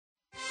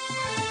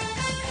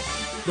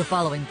The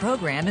following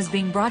program is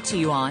being brought to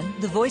you on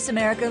the Voice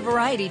America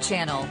Variety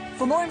Channel.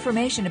 For more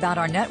information about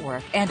our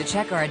network and to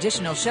check our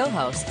additional show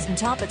hosts and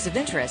topics of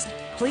interest,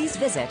 please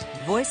visit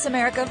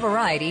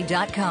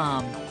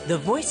voiceamericavariety.com. The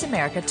Voice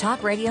America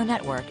Talk Radio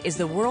Network is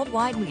the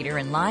worldwide leader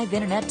in live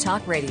Internet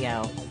talk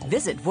radio.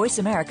 Visit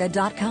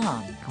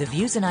voiceamerica.com. The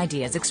views and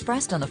ideas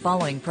expressed on the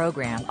following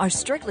program are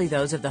strictly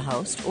those of the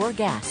host or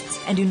guests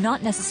and do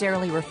not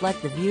necessarily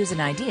reflect the views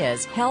and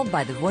ideas held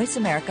by the Voice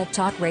America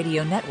Talk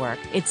Radio Network,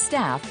 its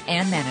staff,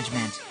 and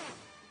management.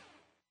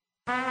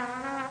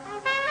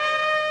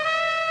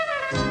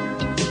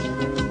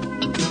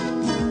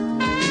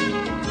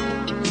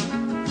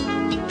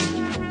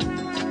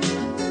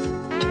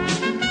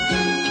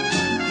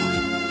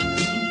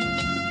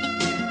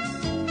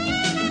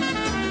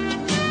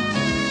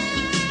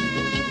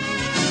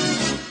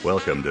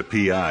 Welcome to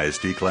PI's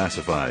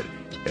Declassified,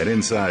 an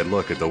inside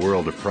look at the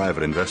world of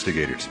private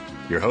investigators.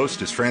 Your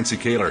host is Francie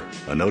Kaler,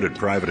 a noted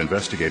private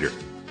investigator.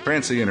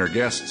 Francie and her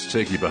guests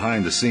take you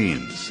behind the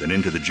scenes and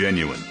into the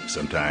genuine,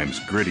 sometimes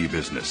gritty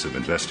business of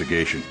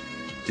investigation.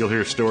 You'll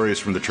hear stories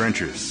from the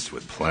trenches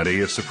with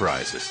plenty of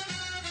surprises.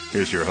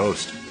 Here's your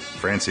host,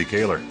 Francie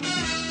Kaler.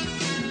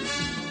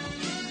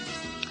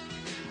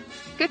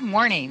 Good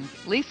morning.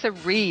 Lisa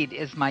Reed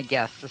is my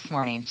guest this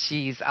morning.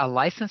 She's a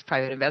licensed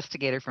private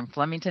investigator from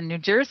Flemington, New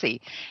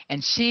Jersey,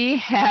 and she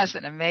has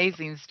an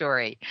amazing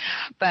story.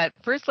 But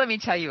first, let me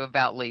tell you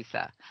about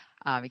Lisa,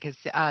 because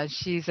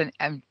she's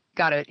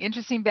got an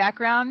interesting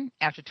background.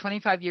 After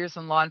 25 years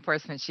in law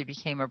enforcement, she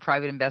became a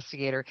private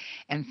investigator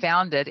and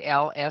founded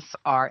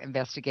LSR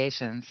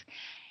Investigations.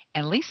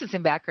 And Lisa's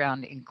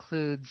background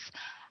includes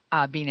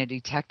being a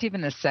detective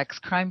in the sex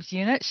crimes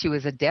unit. She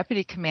was a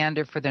deputy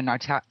commander for the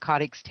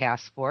narcotics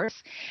task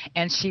force,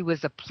 and she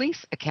was a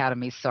police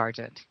academy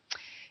sergeant.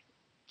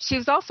 She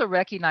was also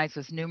recognized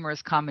with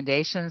numerous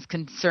commendations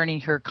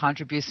concerning her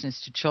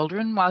contributions to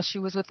children while she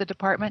was with the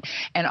department,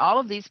 and all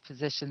of these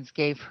positions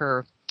gave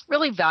her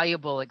really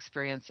valuable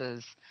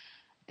experiences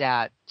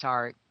that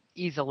are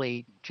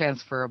easily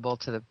transferable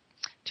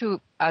to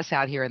us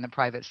out here in the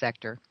private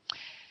sector.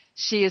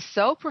 She is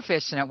so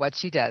proficient at what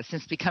she does.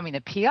 Since becoming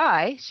a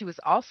PI, she was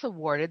also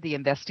awarded the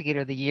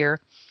Investigator of the Year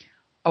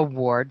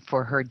award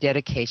for her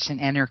dedication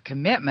and her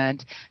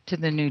commitment to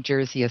the New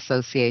Jersey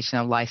Association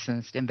of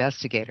Licensed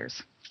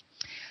Investigators.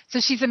 So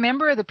she's a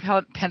member of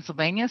the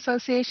Pennsylvania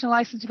Association of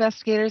Licensed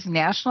Investigators,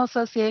 National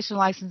Association of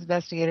Licensed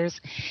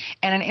Investigators,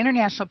 and an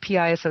international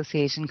PI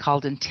association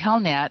called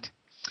Intelnet.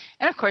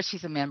 And, of course,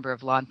 she's a member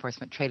of law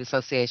enforcement trade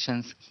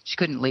associations. She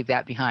couldn't leave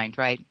that behind,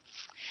 right?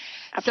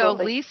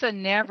 Absolutely. So Lisa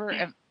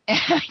never...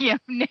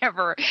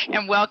 never.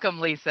 And welcome,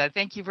 Lisa.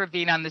 Thank you for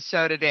being on the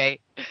show today.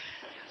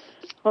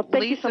 Well,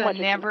 thank you so much.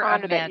 It's an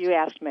honor that you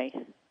asked me.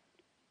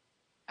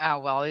 Oh,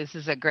 well, this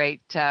is a great,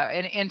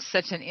 and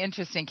such an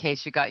interesting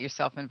case you got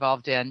yourself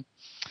involved in.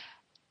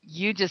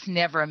 You just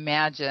never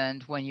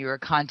imagined when you were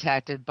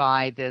contacted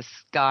by this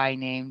guy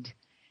named,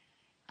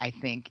 I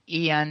think,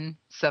 Ian,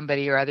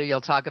 somebody or other, you'll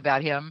talk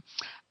about him,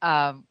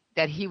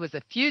 that he was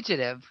a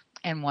fugitive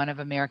and one of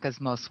America's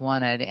most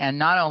wanted. And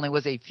not only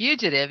was he a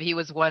fugitive, he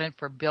was wanted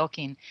for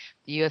bilking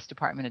the U.S.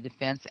 Department of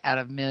Defense out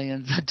of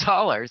millions of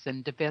dollars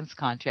in defense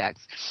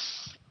contracts.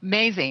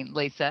 Amazing,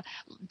 Lisa.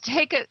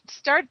 Take us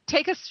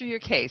through your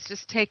case.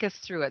 Just take us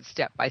through it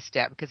step by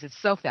step because it's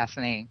so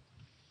fascinating.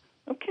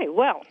 Okay,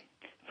 well,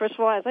 first of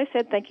all, as I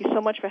said, thank you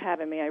so much for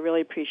having me. I really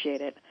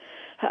appreciate it.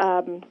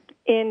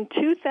 In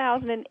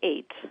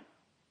 2008,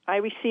 I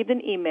received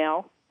an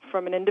email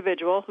from an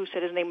individual who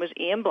said his name was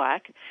Ian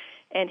Black,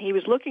 and he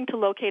was looking to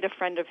locate a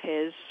friend of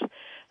his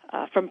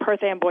from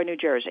Perth Amboy, New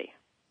Jersey.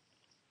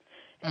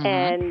 Mm-hmm.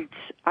 And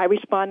I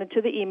responded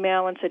to the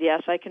email and said,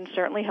 yes, I can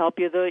certainly help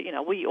you.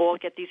 We all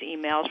get these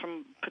emails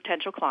from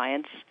potential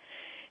clients.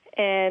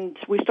 And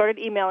we started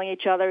emailing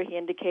each other. He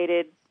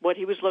indicated what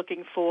he was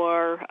looking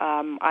for.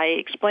 I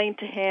explained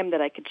to him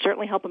that I could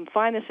certainly help him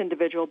find this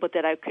individual, but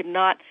that I could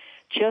not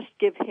just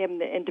give him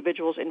the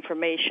individual's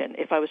information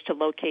if I was to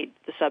locate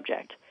the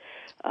subject.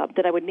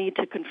 That I would need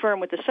to confirm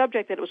with the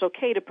subject that it was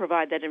okay to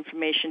provide that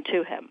information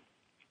to him.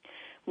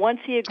 Once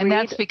he agreed, and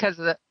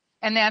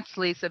that's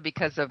Lisa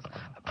because of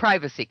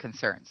privacy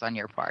concerns on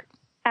your part.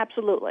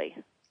 Absolutely.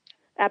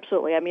 I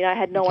mean, I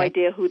had no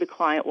idea who the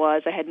client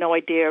was. I had no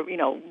idea,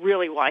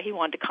 really why he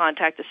wanted to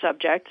contact the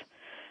subject,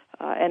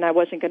 and I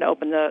wasn't going to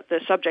open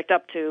the subject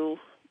up to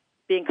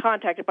being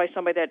contacted by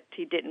somebody that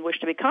he didn't wish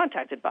to be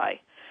contacted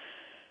by.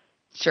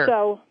 Sure.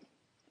 So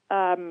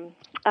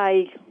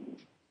I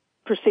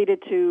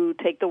proceeded to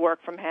take the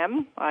work from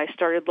him. I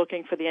started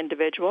looking for the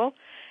individual,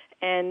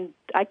 and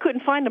I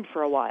couldn't find him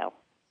for a while.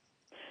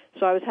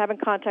 So I was having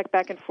contact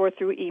back and forth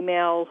through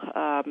email.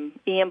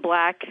 Ian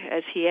Black,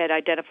 as he had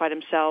identified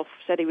himself,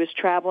 said he was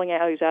traveling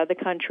out. He was out of the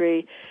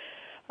country.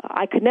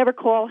 I could never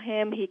call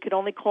him. He could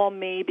only call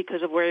me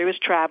because of where he was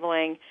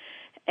traveling.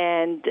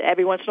 And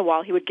every once in a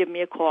while, he would give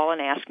me a call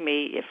and ask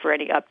me for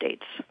any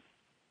updates.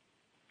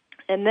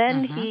 And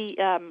then he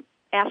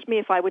asked me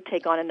if I would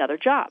take on another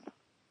job.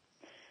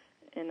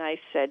 And I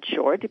said,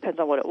 sure, it depends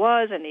on what it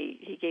was. And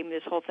he gave me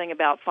this whole thing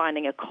about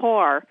finding a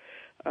car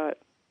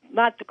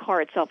not the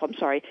car itself, I'm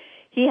sorry.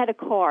 He had a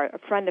car, a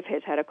friend of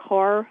his had a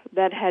car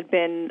that had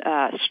been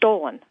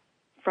stolen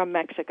from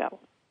Mexico.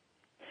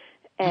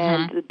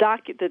 And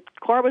the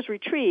car was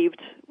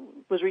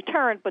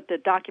returned, but the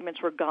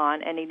documents were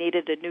gone, and he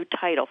needed a new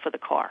title for the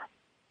car.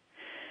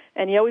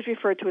 And he always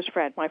referred to his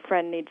friend. My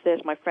friend needs this,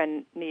 my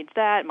friend needs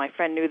that. My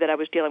friend knew that I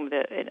was dealing with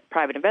a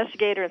private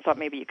investigator and thought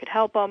maybe you could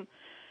help him.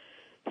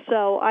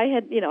 So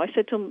I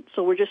said to him,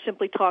 so we're just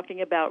simply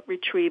talking about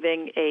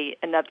retrieving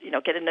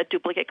getting a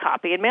duplicate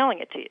copy and mailing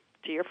it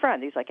to your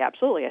friend. He's like,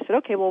 absolutely. I said,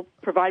 okay, well,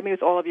 provide me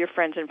with all of your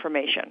friend's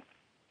information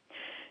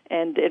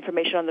and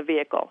information on the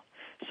vehicle.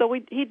 So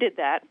he did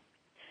that,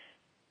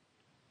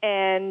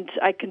 and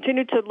I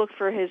continued to look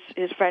for his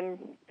friend.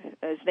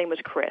 His name was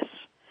Chris.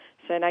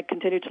 So, and I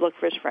continued to look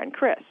for his friend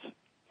Chris.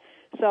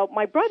 So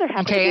my brother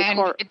happened to be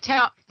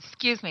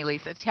excuse me,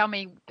 Lisa. Tell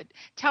me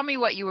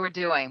what you were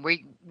doing.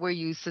 Were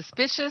you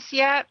suspicious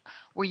yet?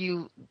 Were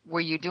you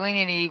doing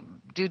any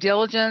due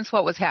diligence?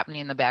 What was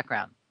happening in the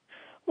background?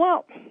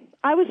 Well,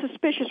 I was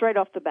suspicious right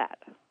off the bat.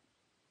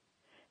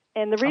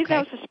 And the reason I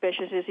was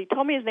suspicious is he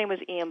told me his name was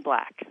Ian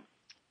Black.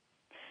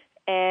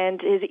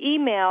 And his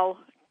email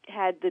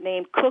had the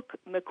name Cook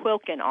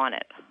McQuilkin on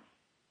it.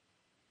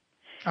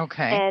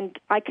 Okay. And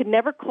I could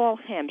never call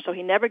him, so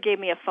he never gave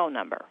me a phone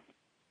number.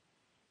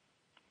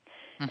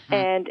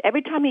 And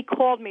every time he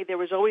called me, there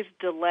was always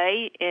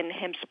delay in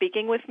him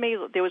speaking with me.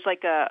 There was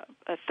like a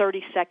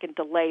 30-second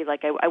delay,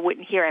 like I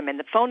wouldn't hear him. And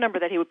the phone number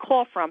that he would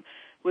call from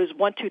was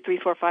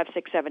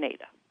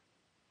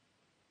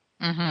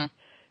 1-2-3-4-5-6-7-8.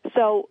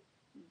 So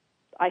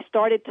I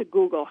started to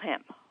Google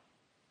him.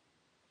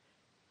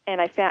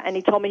 And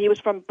he told me he was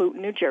from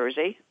Boonton, New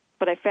Jersey,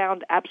 but I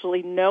found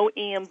absolutely no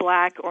Ian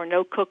Black or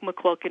no Cook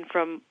McQuilkin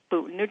from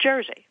Boonton, New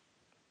Jersey.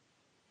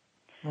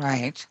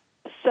 Right.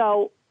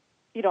 So,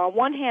 on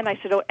one hand, I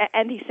said,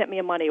 and he sent me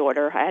a money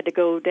order. I had to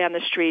go down the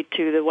street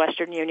to the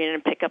Western Union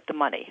and pick up the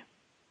money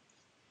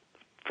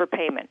for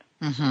payment.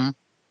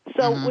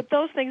 So with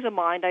those things in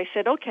mind, I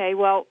said, okay,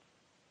 well,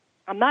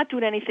 I'm not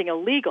doing anything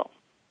illegal.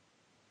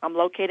 I'm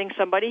locating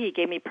somebody. He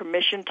gave me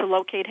permission to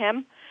locate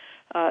him,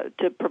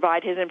 to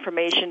provide his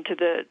information to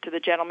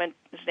the gentleman.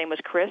 His name was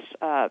Chris,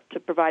 to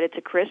provide it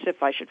to Chris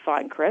if I should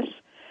find Chris.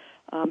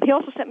 He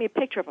also sent me a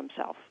picture of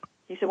himself.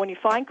 He said, when you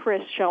find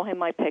Chris, show him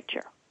my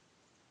picture.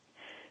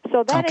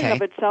 So that in and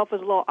of itself is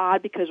a little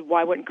odd, because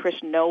why wouldn't Chris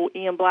know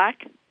Ian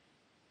Black?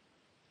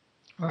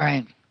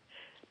 Right.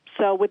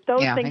 So with those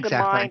things in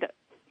mind,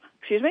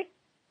 excuse me?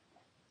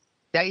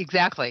 Yeah,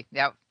 exactly.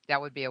 That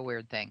would be a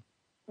weird thing.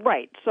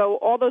 Right. So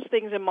all those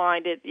things in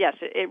mind, it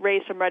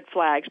raised some red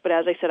flags, but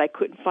as I said, I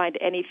couldn't find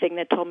anything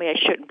that told me I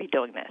shouldn't be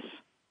doing this.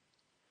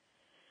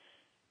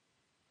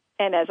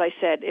 And as I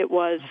said, it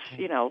was,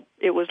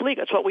 it was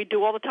legal. It's what we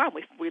do all the time.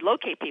 We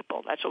locate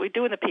people. That's what we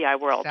do in the PI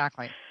world.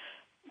 Exactly.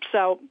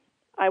 So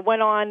I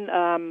went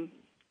on,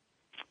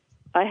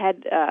 I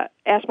had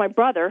asked my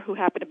brother, who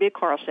happened to be a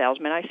car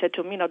salesman, I said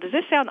to him, does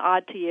this sound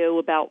odd to you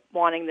about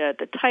wanting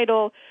the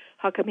title?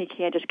 How come he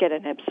can't just get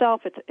it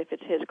himself if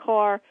it's his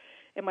car?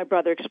 And my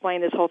brother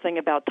explained this whole thing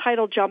about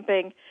title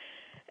jumping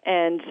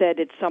and said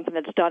it's something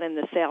that's done in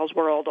the sales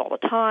world all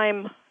the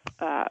time.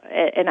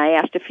 And I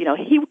asked if, he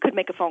could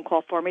make a phone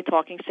call for me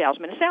talking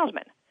salesman to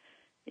salesman.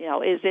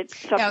 Is it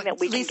something that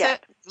we can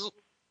get?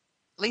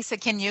 Lisa,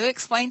 can you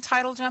explain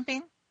title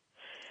jumping?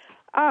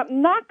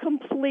 Not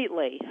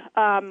completely.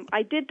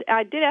 I did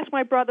ask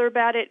my brother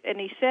about it, and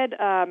he said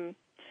that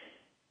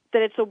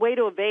it's a way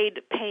to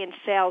evade paying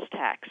sales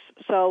tax.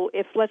 So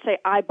if, let's say,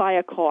 I buy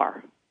a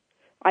car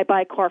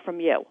from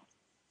you,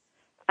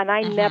 and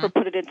I never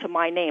put it into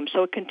my name,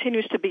 so it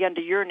continues to be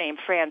under your name,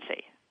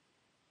 Francie.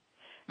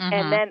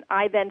 And then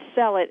I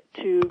sell it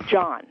to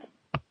John.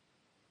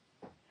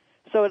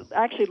 So it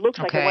actually looks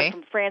like it went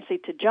from Francie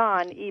to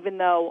John, even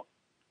though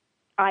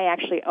I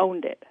actually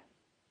owned it.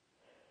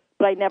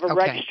 But I never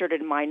registered it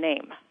in my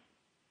name.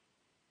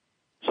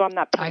 So I'm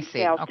not paying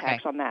sales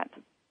tax on that.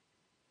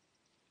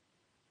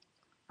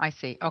 I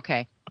see.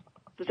 Okay.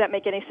 Does that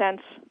make any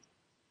sense?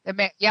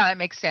 That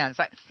makes sense.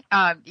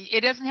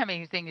 It doesn't have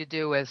anything to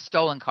do with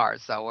stolen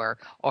cars, though, or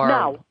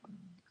no,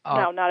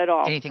 not at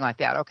all. Anything like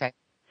that. Okay.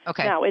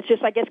 No, it's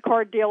just, I guess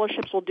car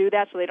dealerships will do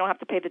that so they don't have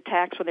to pay the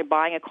tax when they're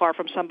buying a car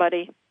from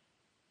somebody.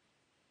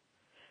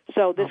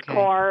 So this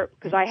car,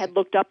 because I had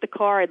looked up the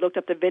car, I looked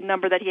up the VIN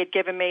number that he had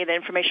given me, the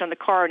information on the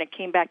car, and it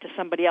came back to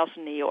somebody else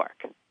in New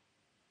York.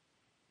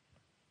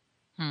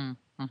 And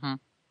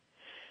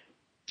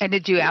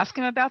did you ask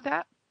him about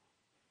that?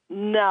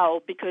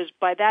 No, because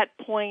by that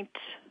point,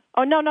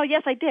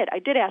 yes, I did. I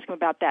did ask him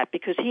about that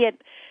because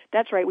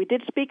that's right, we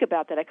did speak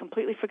about that. I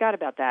completely forgot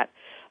about that.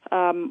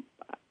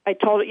 I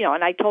told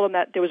him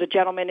that there was a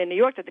gentleman in New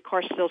York that the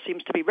car still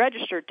seems to be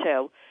registered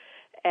to.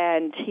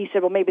 And he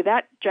said, well, maybe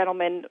that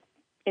gentleman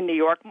in New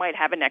York might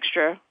have an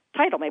extra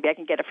title. Maybe I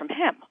can get it from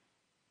him.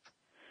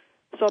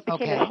 So it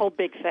became this whole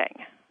big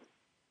thing.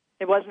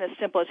 It wasn't as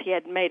simple as he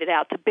had made it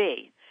out to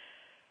be.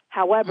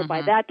 However,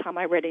 by that time,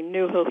 I already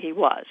knew who he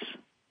was.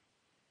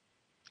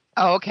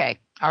 Oh, okay.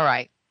 All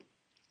right.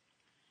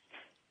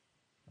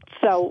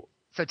 So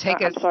So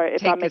take I'm sorry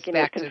if I'm making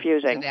this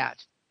confusing. To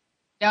that.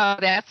 No,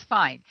 that's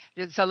fine.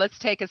 So let's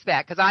take us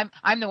back, because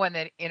I'm the one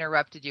that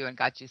interrupted you and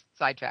got you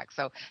sidetracked.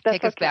 So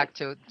take us back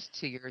to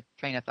your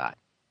train of thought.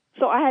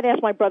 So I had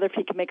asked my brother if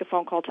he could make a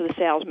phone call to the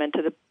salesman,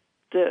 to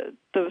the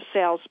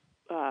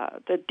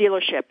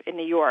dealership in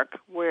New York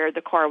where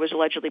the car was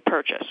allegedly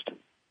purchased.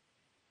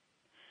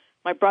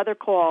 My brother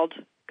called,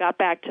 got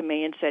back to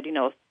me, and said,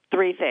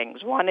 3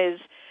 things. One is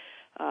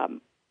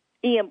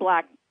Ian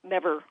Black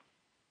never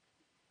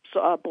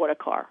bought a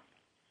car.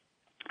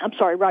 I'm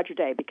sorry, Roger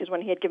Day, because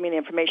when he had given me the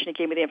information, he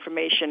gave me the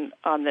information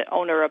on the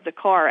owner of the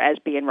car as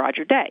being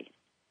Roger Day.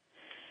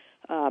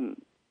 So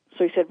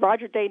he said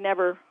Roger Day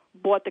never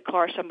bought the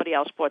car, somebody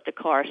else bought the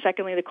car.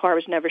 Secondly, the car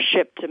was never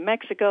shipped to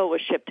Mexico, it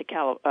was shipped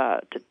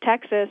to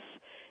Texas.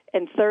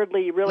 And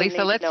thirdly, you really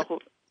Lisa, need to know who...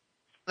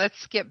 Let's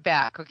skip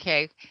back,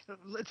 okay?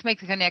 Let's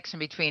make the connection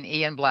between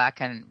Ian Black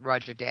and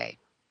Roger Day.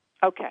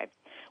 Okay.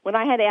 When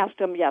I had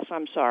asked him, yes,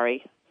 I'm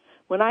sorry.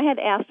 When I had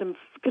asked him,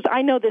 because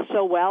I know this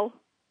so well,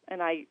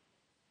 and I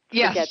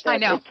forget that. I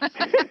know.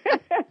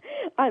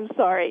 I'm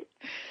sorry.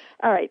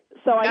 All right.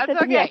 So I said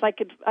to him, yes, I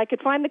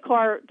could find the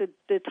car,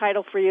 the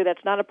title for you.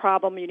 That's not a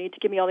problem. You need to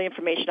give me all the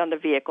information on the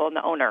vehicle and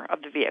the owner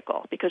of the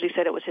vehicle, because he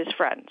said it was his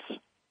friend's.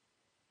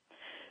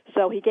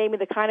 So he gave me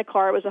the kind of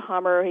car. It was a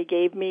Hummer. He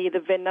gave me the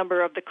VIN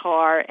number of the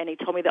car, and he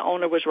told me the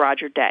owner was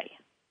Roger Day.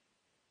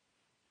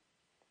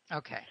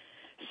 Okay.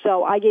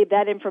 So I gave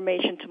that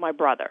information to my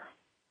brother.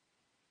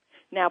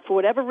 Now, for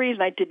whatever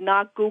reason, I did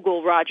not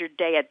Google Roger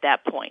Day at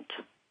that point.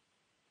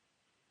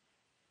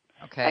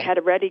 Okay. I had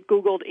already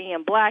Googled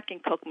Ian Black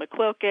and Cook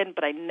McQuilkin,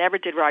 but I never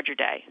did Roger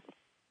Day.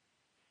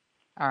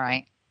 All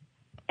right.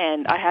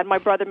 And I had my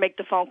brother make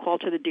the phone call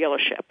to the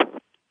dealership.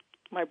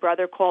 My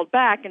brother called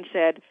back and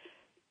said,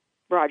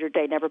 Roger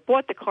Day never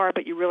bought the car,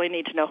 but you really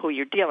need to know who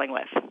you're dealing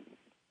with.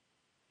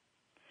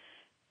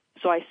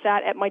 So I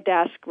sat at my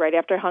desk right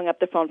after I hung up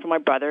the phone from my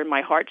brother, and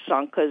my heart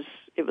sunk because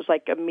it was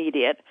like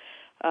immediate.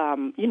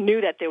 You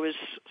knew that there was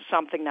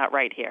something not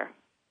right here.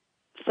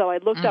 So I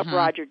looked up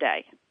Roger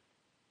Day.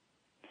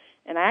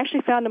 And I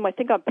actually found him, I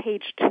think, on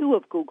page 2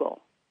 of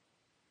Google.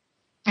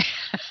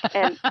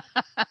 And,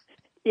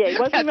 yeah, he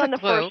wasn't even on the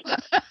first.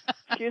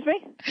 Excuse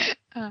me?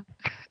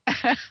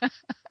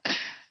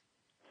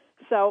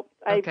 So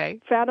I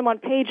found him on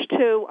page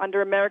 2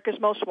 under America's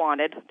Most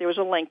Wanted. There was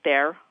a link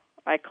there.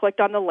 I clicked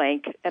on the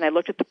link, and I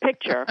looked at the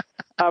picture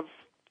of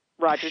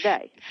Roger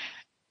Day.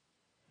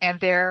 And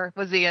there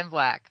was Ian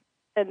Black.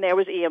 And there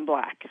was Ian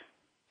Black.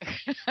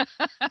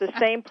 The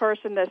same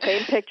person, the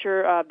same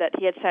picture that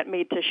he had sent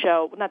me to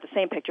show, not the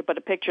same picture, but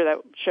a picture that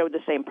showed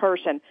the same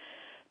person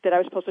that I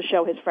was supposed to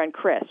show his friend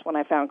Chris when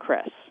I found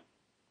Chris.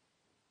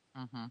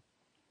 Mm-hmm.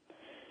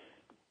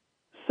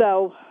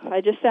 So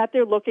I just sat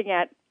there looking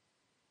at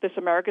this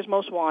America's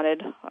Most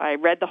Wanted. I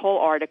read the whole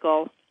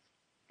article.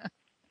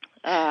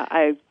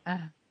 I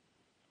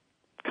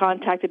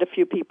contacted a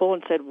few people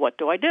and said, what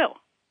do I do?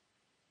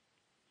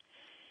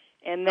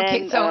 And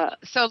then, so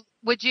tell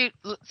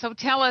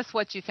us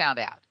what you found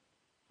out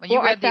when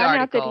you read the article. I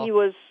found out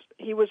that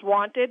he was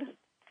wanted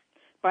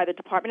by the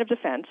Department of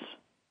Defense.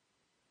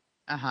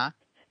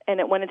 And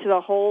it went into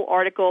the whole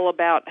article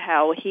about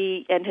how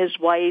he and his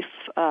wife,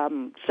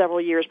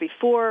 several years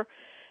before,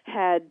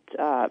 had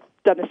done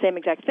the same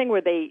exact thing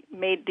where they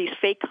made these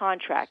fake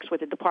contracts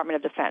with the Department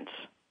of Defense.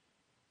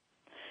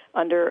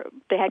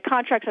 They had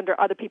contracts under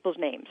other people's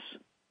names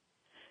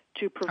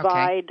to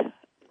provide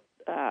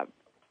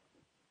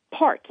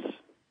parts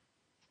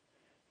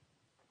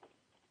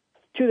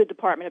to the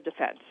Department of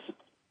Defense.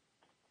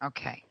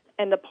 Okay.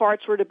 And the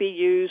parts were to be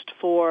used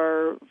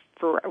for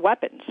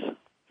weapons,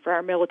 for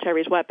our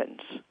military's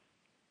weapons.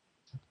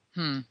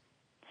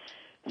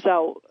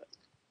 So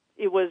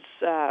it was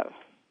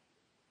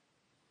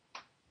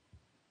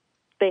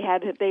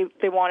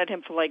they wanted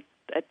him for, like,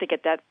 I think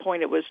at that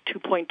point it was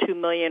 $2.2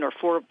 million or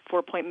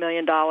 $4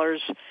 million.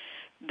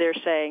 They're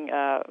saying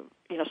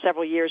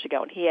several years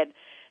ago, and he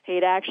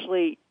had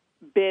actually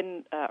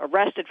been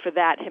arrested for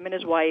that, him and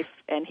his wife,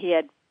 and he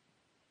had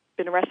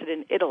been arrested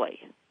in Italy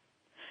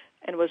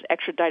and was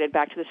extradited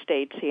back to the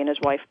States, he and his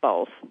wife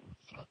both.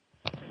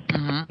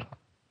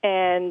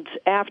 And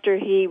after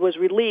he was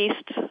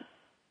released,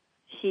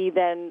 he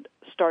then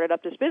started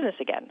up this business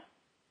again.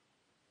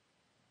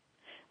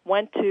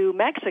 Went to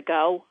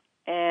Mexico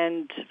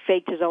and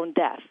faked his own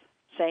death,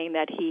 saying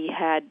that he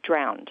had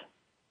drowned.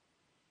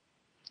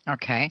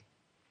 Okay.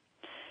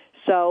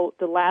 So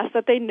the last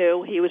that they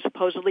knew, he was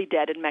supposedly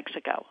dead in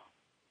Mexico.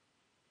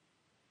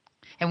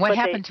 And what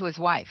happened to his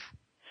wife?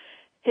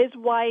 His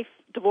wife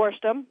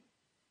divorced him.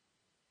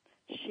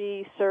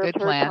 She served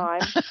her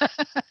time.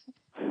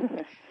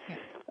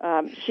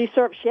 She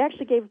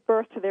actually gave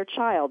birth to their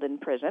child in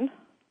prison.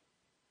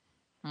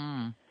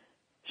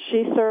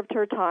 She served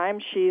her time.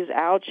 She's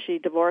out. She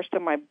divorced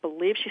him. I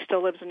believe she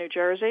still lives in New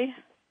Jersey.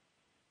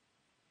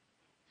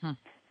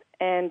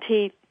 And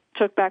he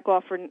took back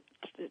off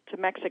to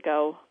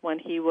Mexico when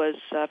he was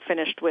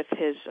finished with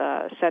his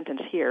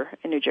sentence here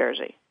in New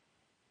Jersey.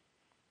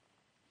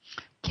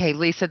 Okay,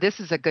 Lisa, this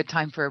is a good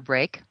time for a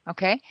break,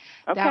 okay?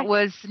 That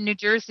was New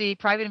Jersey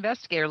private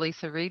investigator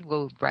Lisa Reed.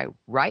 We'll be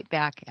right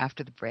back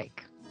after the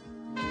break.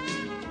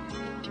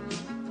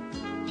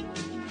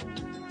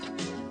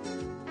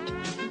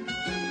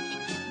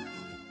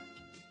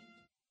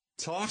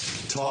 Talk,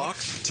 talk,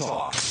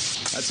 talk.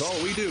 That's all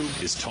we do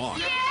is talk.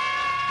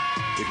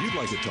 If you'd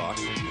like to talk,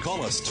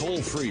 call us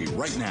toll-free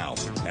right now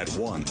at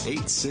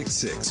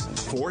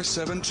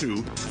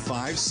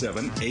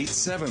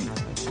 1-866-472-5787.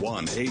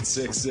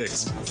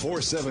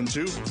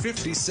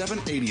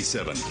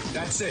 1-866-472-5787.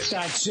 That's it.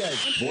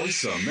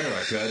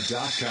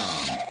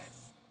 VoiceAmerica.com.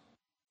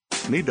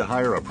 Need to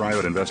hire a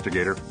private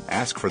investigator?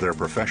 Ask for their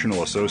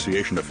professional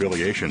association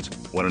affiliations.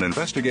 When an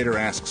investigator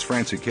asks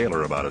Francie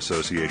Kaler about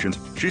associations,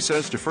 she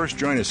says to first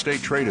join a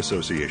state trade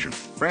association.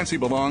 Francie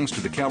belongs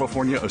to the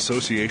California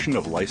Association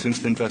of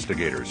Licensed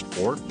Investigators,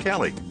 or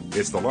CALI.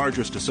 It's the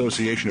largest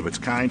association of its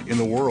kind in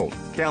the world.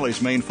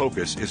 CALI's main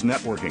focus is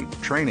networking,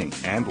 training,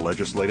 and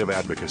legislative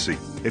advocacy.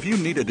 If you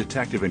need a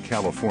detective in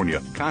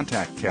California,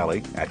 contact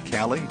CALI at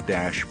cali-pi.org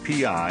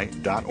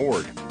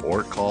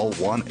or call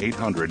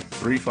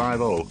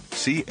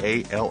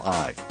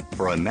 1-800-350-CALI.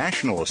 For a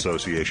national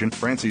association,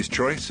 Francie's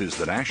choice is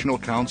the National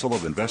Council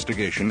of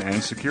Investigation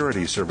and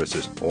Security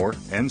Services, or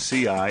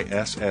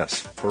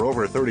NCISS. For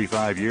over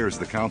 35 years,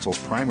 the Council's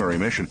primary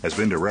mission has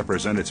been to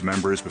represent its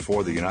members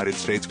before the United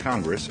States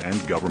Congress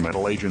and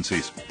governmental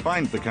agencies.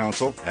 Find the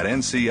Council at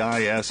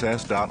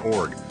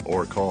nciss.org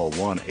or call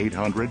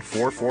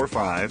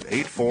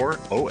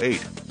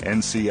 1-800-445-8408.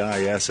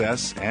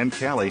 NCISS and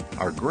CALI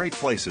are great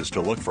places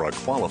to look for a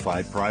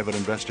qualified private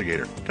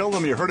investigator. Tell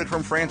them you heard it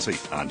from Francie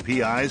on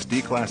PI's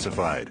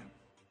Declassified.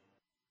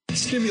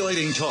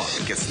 Stimulating talk.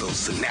 It gets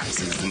those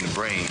synapses in the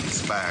brain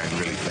firing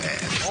really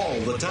fast. All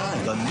the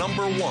time. The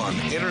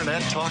 #1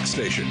 Internet talk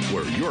station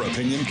where your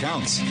opinion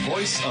counts.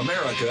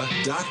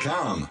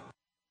 VoiceAmerica.com.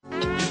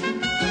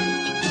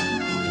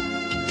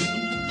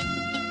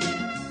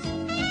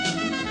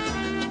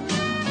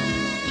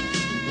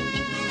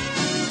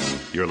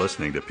 You're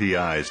listening to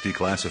PI's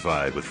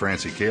Declassified with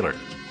Francie Kaler.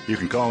 You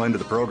can call into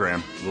the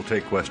program. We'll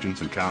take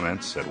questions and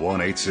comments at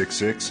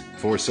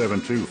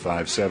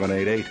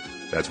 1-866-472-5788.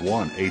 That's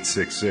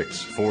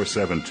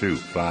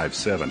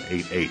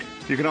 1-866-472-5788.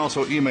 You can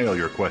also email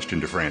your question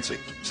to Francie.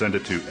 Send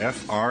it to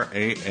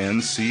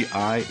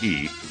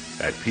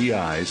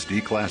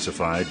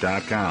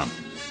francie@pisdeclassified.com.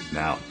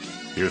 Now,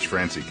 here's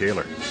Francie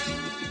Kaler.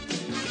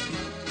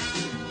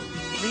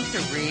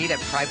 Lisa Reed, a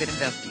private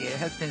investigator,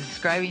 has been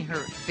describing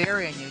her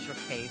very unusual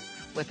case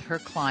with her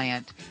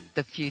client,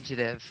 the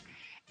Fugitive.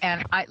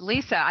 And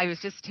Lisa, I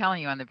was just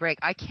telling you on the break,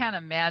 I can't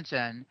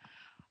imagine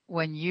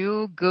when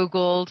you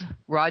Googled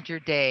Roger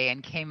Day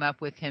and came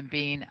up with him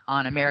being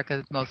on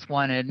America's Most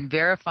Wanted and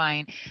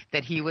verifying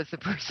that he was the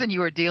person you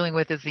were dealing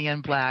with as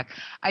Ian Black.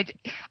 I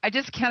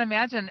just can't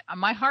imagine.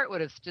 My heart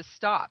would have just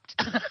stopped.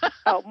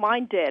 Oh,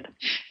 mine did.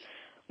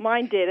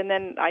 Mine did, and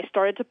then I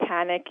started to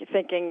panic,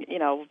 thinking,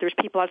 there's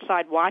people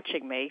outside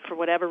watching me for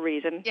whatever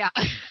reason. Yeah.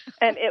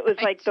 And it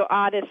was like the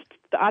oddest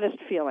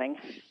feeling.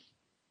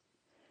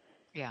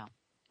 Yeah.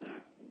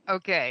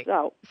 Okay.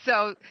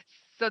 So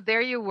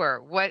there you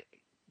were. What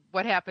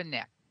happened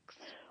next?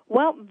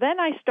 Well, then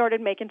I started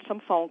making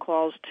some phone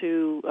calls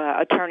to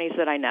attorneys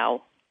that I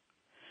know,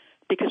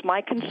 because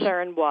my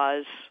concern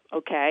was,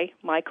 okay,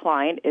 my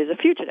client is a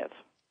fugitive.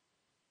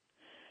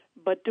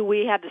 But do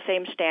we have the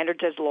same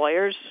standards as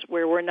lawyers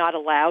where we're not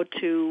allowed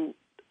to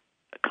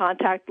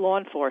contact law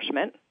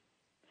enforcement?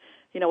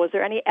 Was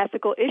there any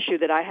ethical issue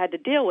that I had to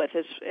deal with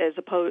as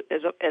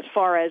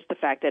far as the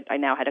fact that I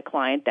now had a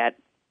client that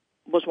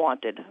was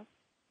wanted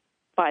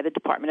by the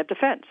Department of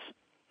Defense?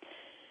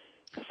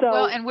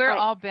 So, and we're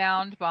all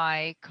bound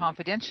by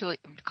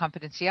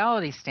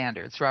confidentiality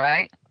standards,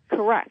 right?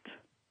 Correct.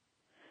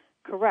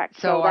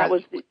 So that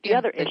was the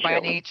other issue. By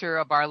nature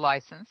of our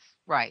license,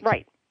 right?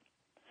 Right.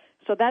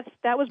 So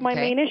that was my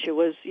main issue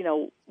was,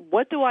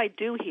 what do I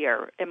do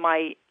here?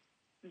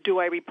 Do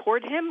I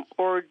report him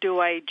or do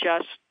I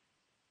just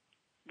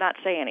not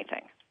say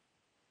anything?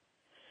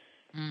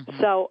 Mm-hmm.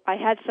 So I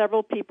had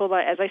several people,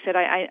 as I said,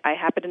 I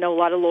happen to know a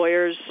lot of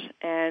lawyers,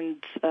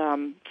 and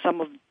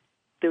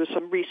there was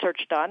some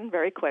research done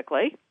very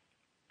quickly,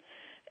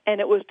 and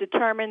it was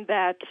determined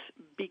that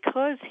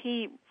because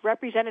he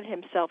represented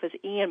himself as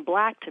Ian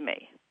Black to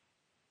me,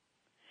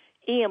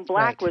 Ian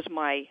Black was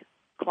my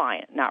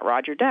client, not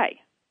Roger Day.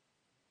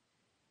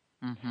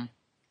 Mm-hmm.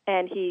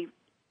 And he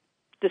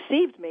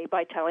deceived me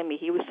by telling me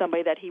he was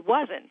somebody that he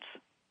wasn't.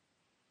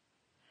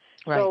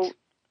 Right. So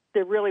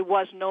there really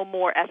was no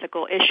more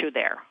ethical issue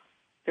there.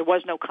 There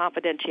was no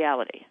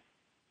confidentiality.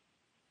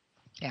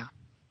 Yeah.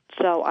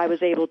 So I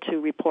was able to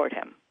report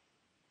him.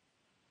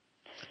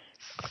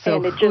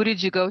 So who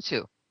did you go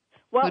to?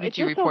 Well, who did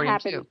you report him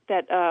to? It just so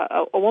happened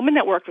that a woman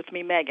that worked with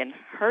me, Megan,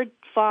 her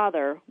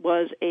father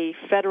was a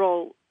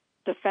federal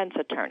defense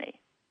attorney.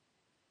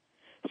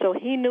 So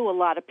he knew a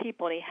lot of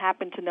people, and he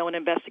happened to know an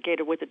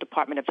investigator with the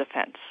Department of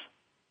Defense.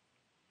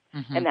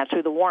 Mm-hmm. And that's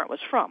who the warrant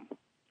was from.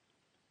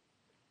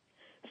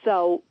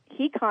 So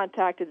he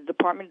contacted the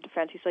Department of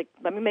Defense. He's like,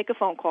 let me make a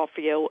phone call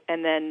for you,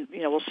 and then,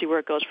 we'll see where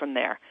it goes from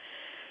there.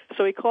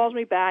 So he calls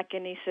me back,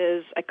 and he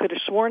says, I could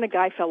have sworn a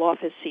guy fell off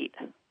his seat.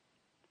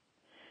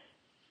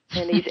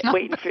 And he's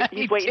waiting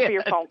for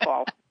your phone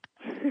call.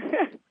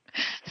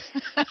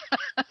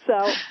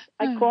 So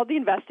I called the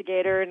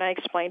investigator, and I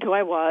explained who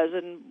I was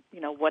and,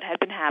 what had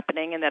been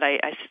happening, and that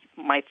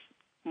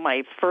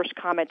my first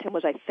comment to him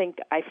was, I think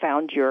I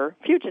found your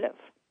fugitive.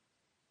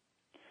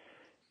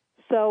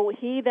 So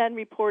he then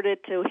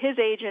reported to his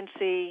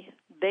agency.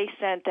 They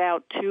sent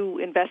out two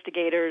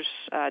investigators,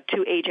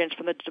 two agents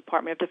from the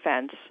Department of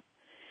Defense,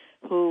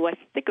 who I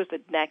think it was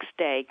the next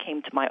day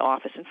came to my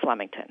office in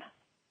Flemington.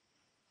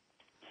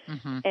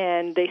 Mm-hmm.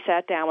 And they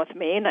sat down with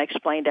me, and I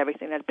explained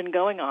everything that had been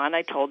going on.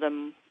 I told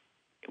them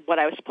what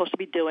I was supposed to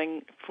be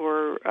doing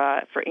for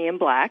Ian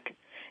Black,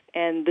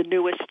 and the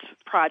newest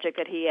project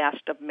that he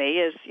asked of me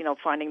is,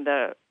 finding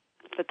the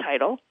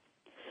title.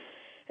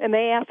 And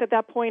they asked at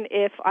that point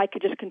if I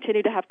could just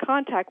continue to have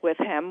contact with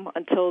him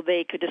until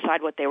they could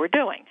decide what they were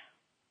doing.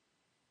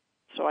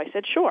 So I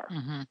said, sure.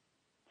 Mm-hmm.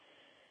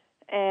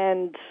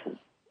 And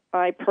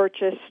I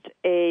purchased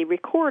a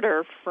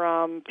recorder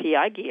from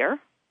PI Gear,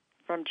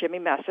 from Jimmy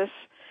Messis,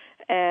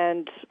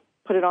 and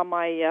put it on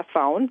my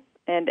phone.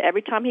 And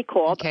every time he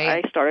called,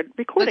 I started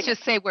recording.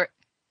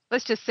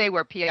 Let's just say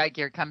where PI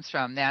Gear comes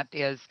from. That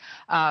is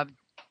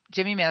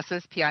Jimmy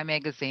Messis, PI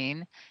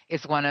Magazine,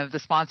 is one of the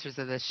sponsors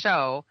of this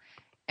show.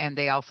 And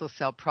they also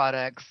sell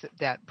products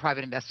that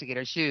private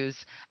investigators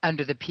use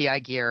under the PI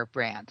Gear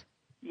brand.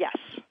 Yes.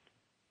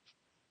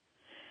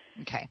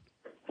 Okay.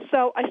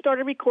 So I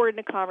started recording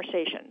the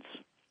conversations.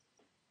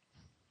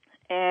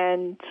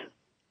 And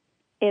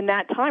in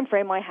that time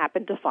frame, I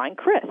happened to find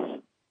Chris.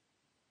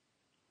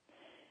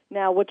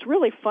 Now, what's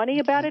really funny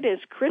about it is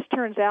Chris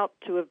turns out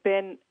to have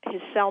been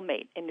his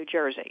cellmate in New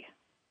Jersey.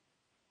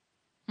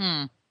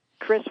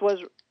 Chris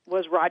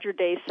was Roger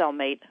Day's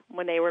cellmate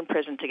when they were in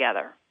prison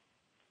together.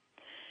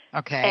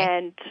 Okay.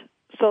 And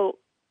so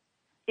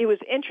it was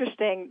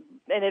interesting,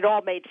 and it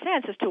all made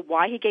sense as to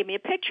why he gave me a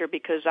picture,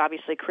 because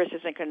obviously Chris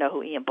isn't going to know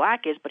who Ian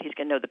Black is, but he's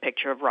going to know the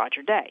picture of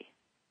Roger Day.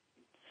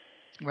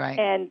 Right.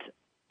 And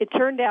it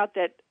turned out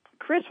that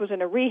Chris was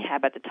in a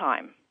rehab at the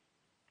time.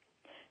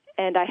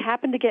 And I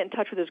happened to get in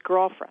touch with his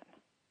girlfriend.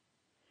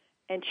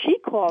 And she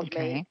calls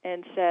me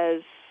and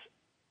says,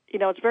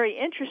 it's very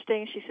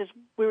interesting. She says,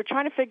 we were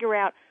trying to figure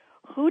out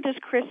who does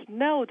Chris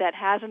know that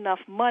has enough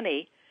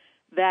money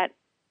that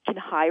can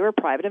hire a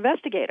private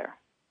investigator.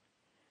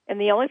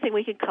 And the only thing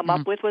we could come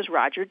up with was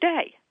Roger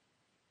Day.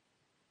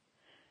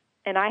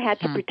 And I had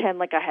to pretend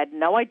like I had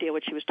no idea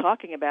what she was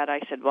talking about. I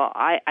said, well,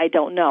 I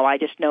don't know. I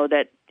just know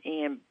that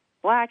Ian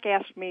Black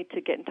asked me to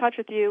get in touch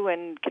with you,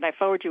 and can I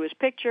forward you his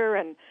picture?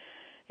 And,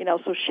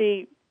 so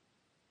she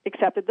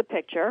accepted the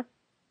picture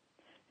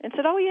and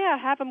said, oh, yeah,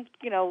 have him,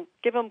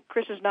 give him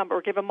Chris's number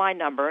or give him my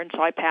number. And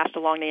so I passed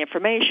along the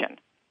information.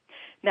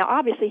 Now,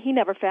 obviously, he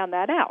never found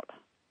that out,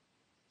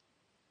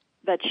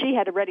 that she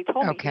had already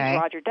told me he's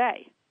Roger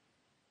Day.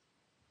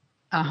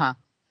 Uh-huh.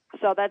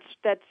 So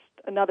that's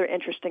another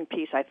interesting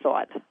piece, I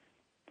thought.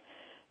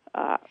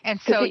 And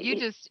so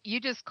you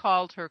just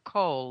called her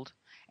cold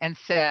and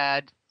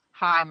said,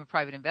 hi, I'm a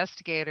private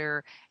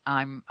investigator.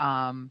 I'm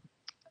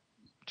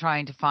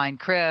trying to find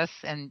Chris,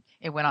 and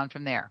it went on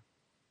from there.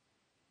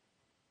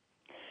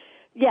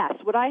 Yes.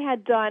 What I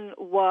had done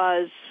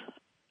was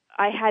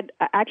I had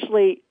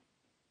actually,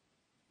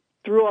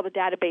 through all the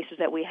databases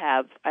that we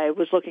have, I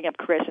was looking up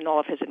Chris and all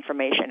of his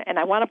information, and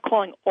I wound up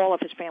calling all of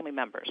his family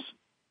members.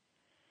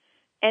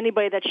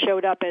 Anybody that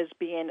showed up as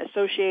being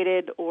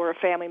associated or a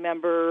family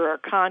member or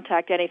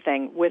contact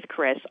anything with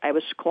Chris, I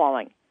was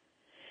calling.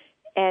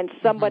 And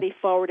somebody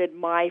forwarded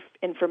my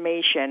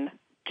information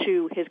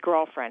to his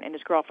girlfriend, and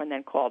his girlfriend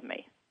then called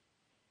me.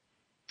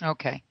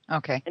 Okay.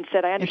 And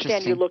said, I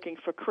understand you're looking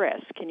for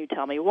Chris. Can you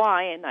tell me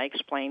why? And I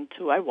explained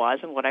who I was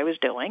and what I was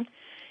doing.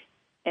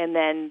 And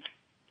then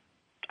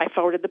I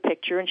forwarded the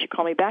picture, and she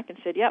called me back and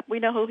said, yep, we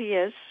know who he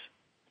is.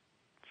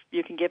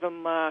 You can give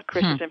him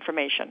Chris's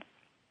information.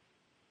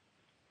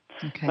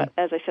 Okay. But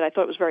as I said, I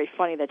thought it was very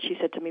funny that she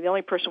said to me, the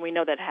only person we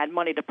know that had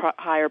money to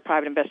hire a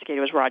private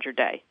investigator was Roger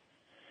Day.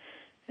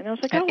 And I was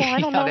like, oh, well, I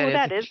don't know who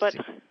that is, but...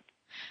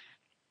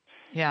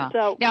 Yeah.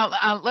 So,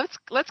 now,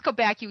 let's go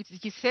back. You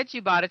said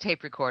you bought a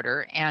tape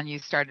recorder, and you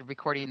started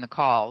recording the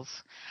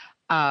calls.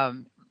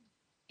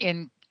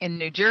 In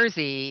New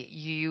Jersey,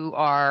 you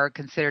are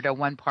considered a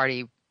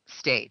one-party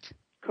state.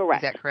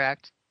 Correct. Is that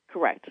correct?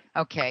 Correct.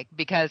 Okay,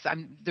 because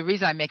the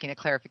reason I'm making a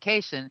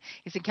clarification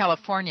is in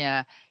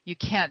California, you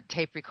can't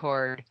tape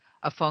record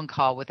a phone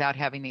call without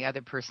having the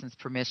other person's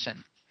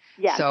permission.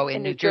 Yes. So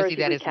in New Jersey,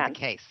 that isn't can. the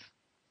case.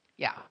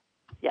 Yeah.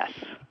 Yes.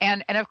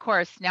 And of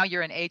course, now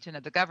you're an agent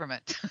of the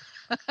government.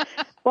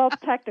 Well,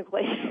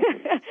 technically,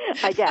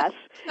 I guess.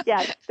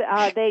 Yes.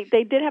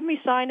 They did have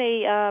me sign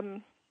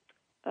a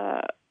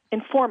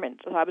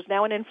informant. So I was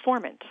now an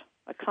informant,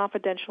 a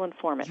confidential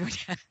informant,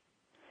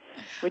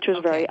 which was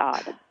very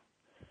odd.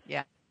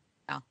 Yeah.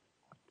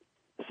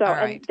 So,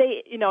 right. and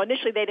they,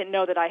 initially they didn't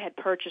know that I had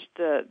purchased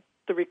the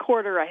the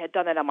recorder. I had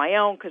done it on my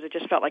own because it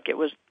just felt like it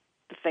was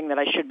the thing that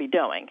I should be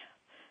doing.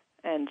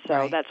 And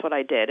so that's what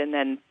I did. And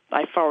then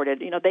I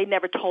forwarded. They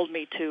never told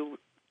me to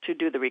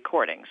do the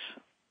recordings.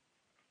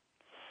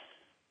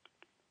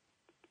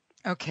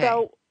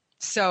 Okay.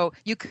 So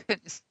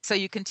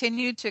you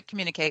continued to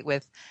communicate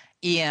with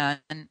Ian,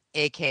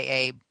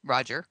 a.k.a.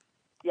 Roger?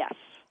 Yes.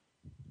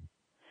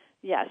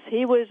 Yes.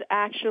 He was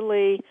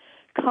actually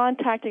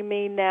contacting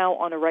me now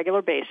on a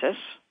regular basis,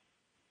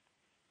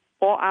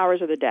 all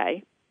hours of the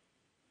day,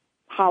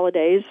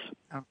 holidays.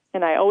 Oh.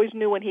 And I always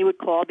knew when he would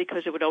call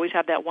because it would always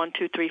have that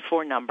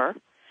 1234 number.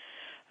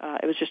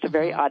 It was just a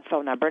very odd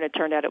phone number, and it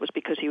turned out it was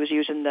because he was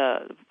using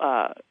the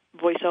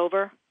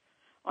voiceover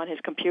on his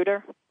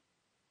computer.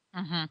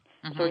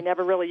 So he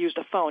never really used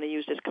a phone. He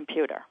used his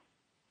computer.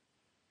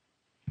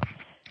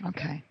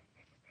 Okay.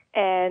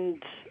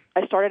 And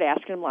I started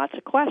asking him lots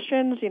of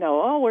questions,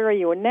 where are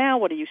you now?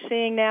 What are you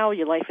seeing now?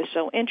 Your life is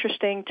so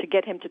interesting, to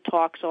get him to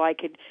talk so I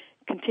could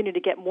continue to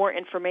get more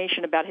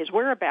information about his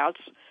whereabouts,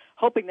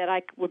 hoping that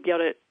I would be able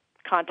to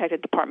contact the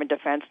Department of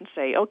Defense and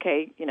say,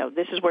 okay,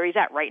 this is where he's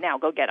at right now.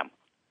 Go get him.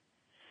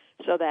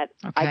 So that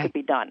I could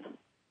be done.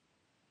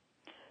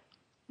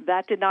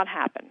 That did not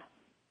happen.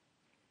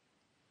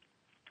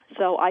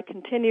 So I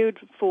continued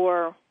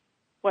for,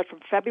 from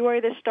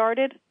February this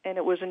started, and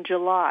it was in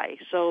July.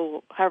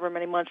 So however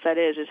many months that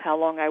is how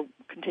long I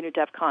continued to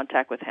have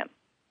contact with him.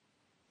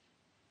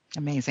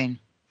 Amazing.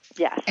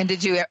 Yes.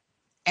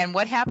 And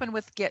what happened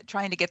with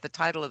trying to get the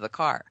title of the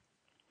car?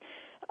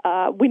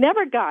 We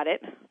never got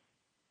it.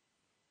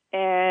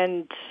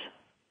 And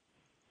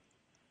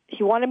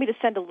he wanted me to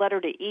send a letter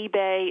to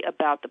eBay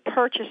about the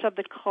purchase of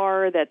the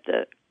car, that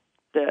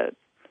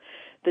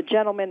the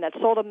gentleman that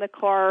sold him the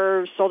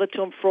car sold it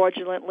to him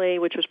fraudulently,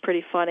 which was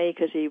pretty funny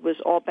because he was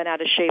all bent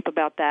out of shape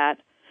about that.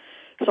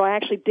 So I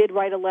actually did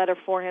write a letter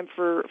for him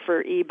for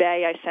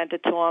eBay. I sent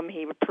it to him.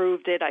 He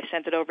approved it. I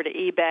sent it over to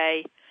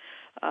eBay,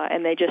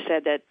 and they just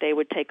said that they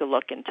would take a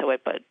look into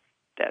it, but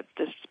that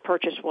this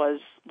purchase was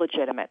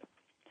legitimate.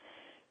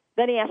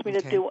 Then he asked me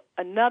to do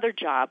another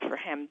job for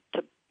him,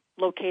 to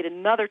locate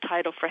another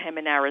title for him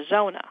in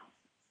Arizona.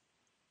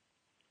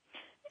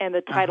 And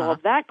the title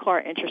of that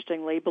car,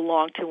 interestingly,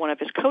 belonged to one of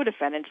his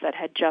co-defendants that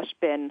had just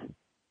been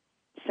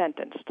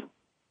sentenced.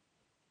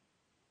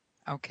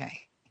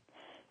 Okay.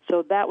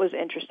 So that was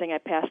interesting. I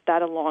passed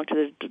that along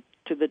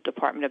to the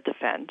Department of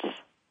Defense.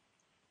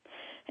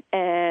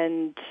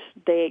 And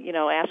they,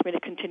 asked me to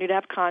continue to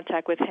have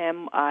contact with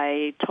him.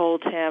 I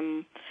told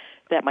him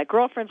that my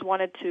girlfriends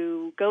wanted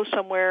to go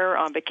somewhere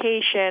on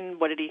vacation.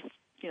 What did he,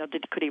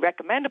 could he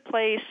recommend a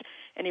place?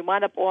 And he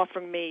wound up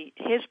offering me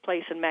his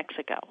place in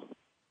Mexico.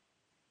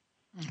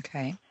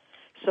 Okay.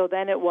 So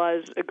then it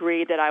was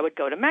agreed that I would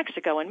go to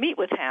Mexico and meet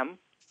with him,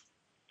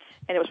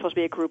 and it was supposed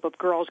to be a group of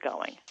girls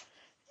going.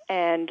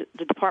 And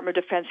the Department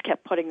of Defense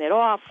kept putting it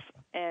off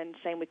and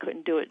saying we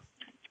couldn't do it.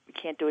 We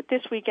can't do it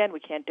this weekend. We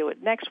can't do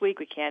it next week.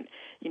 We can't,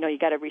 you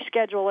got to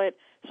reschedule it.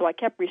 So I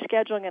kept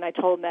rescheduling, and I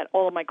told him that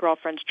all of my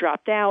girlfriends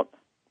dropped out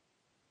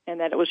and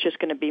that it was just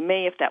going to be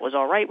me, if that was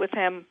all right with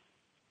him.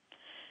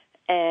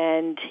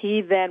 And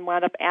he then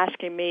wound up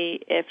asking me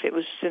since it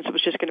was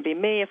just going to be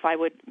me, if I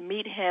would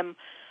meet him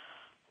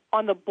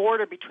on the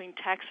border between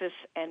Texas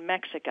and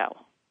Mexico.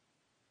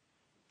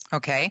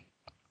 Okay.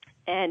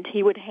 And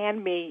he would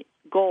hand me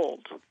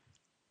gold.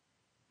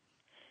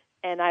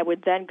 And I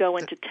would then go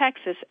into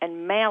Texas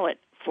and mail it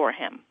for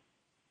him.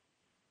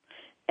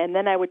 And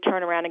then I would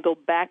turn around and go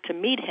back to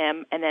meet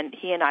him, and then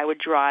he and I would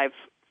drive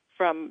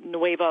from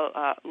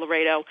Nuevo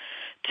Laredo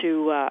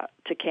to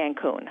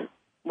Cancun,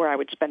 where I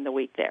would spend the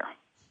week there.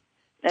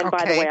 And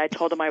by the way, I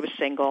told him I was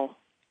single,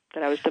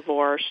 that I was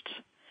divorced,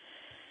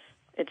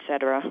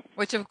 etc.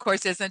 Which, of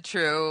course, isn't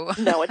true.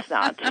 No, it's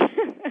not.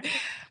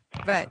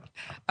 But,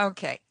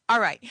 okay.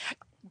 All right.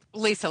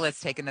 Lisa, let's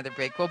take another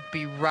break. We'll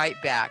be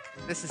right back.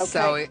 This is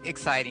so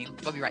exciting.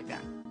 We'll be right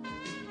back.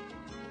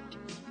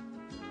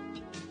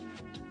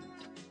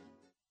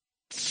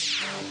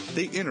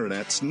 The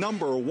Internet's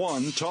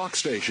 #1 talk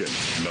station.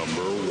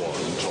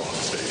 #1 talk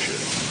station.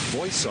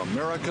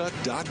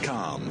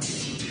 VoiceAmerica.com.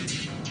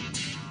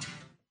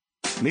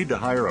 Need to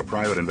hire a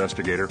private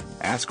investigator?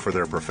 Ask for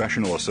their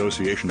professional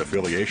association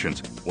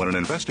affiliations. When an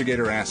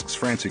investigator asks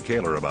Francie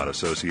Kaler about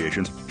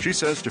associations, she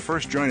says to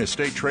first join a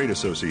state trade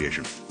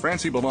association.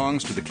 Francie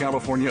belongs to the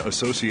California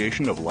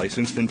Association of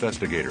Licensed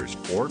Investigators,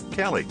 or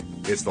CALI.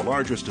 It's the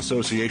largest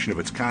association of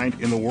its kind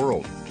in the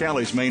world.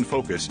 CALI's main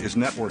focus is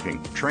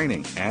networking,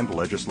 training, and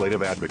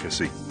legislative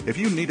advocacy. If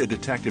you need a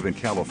detective in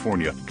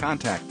California,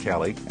 contact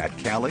CALI at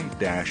cali-pi.org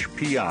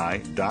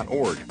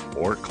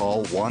or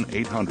call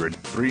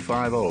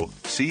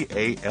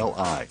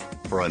 1-800-350-CALI.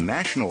 For a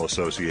national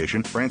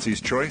association, Francie's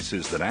choice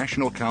is the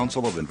National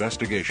Council of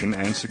Investigation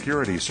and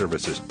Security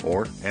Services,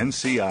 or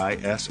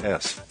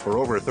NCISS. For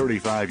over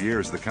 35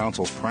 years, the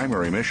Council's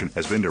primary mission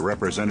has been to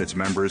represent its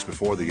members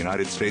before the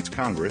United States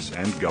Congress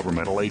and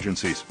governmental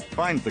agencies.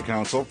 Find the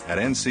Council at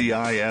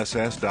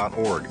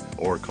NCISS.org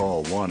or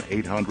call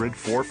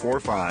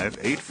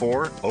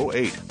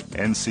 1-800-445-8408.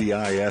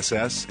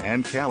 NCISS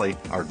and Cali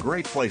are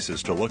great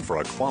places to look for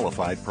a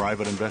qualified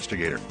private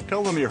investigator.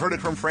 Tell them you heard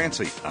it from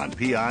Francie on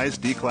PIs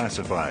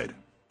Declassified.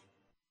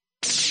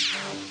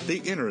 The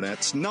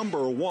Internet's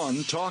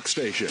 #1 talk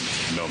station.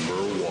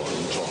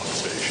 #1 talk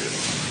station.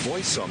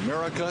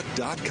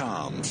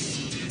 VoiceAmerica.com.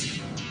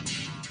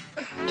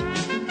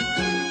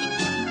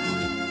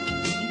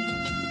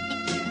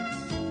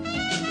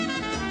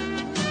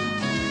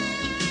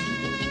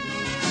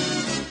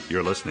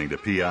 You're listening to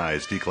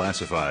PIs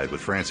Declassified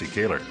with Francie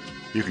Kaler.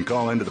 You can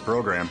call into the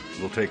program.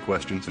 We'll take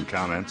questions and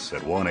comments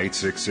at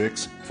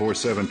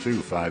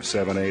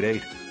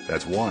 1-866-472-5788.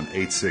 That's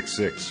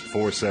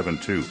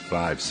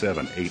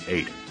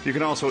 1-866-472-5788. You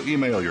can also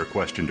email your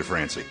question to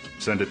Francie.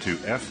 Send it to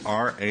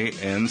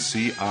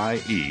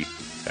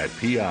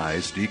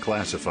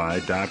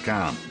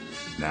francie@pisdeclassified.com.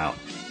 Now,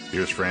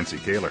 here's Francie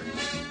Kaler.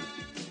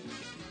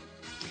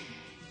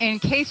 In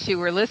case you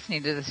were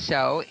listening to the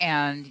show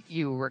and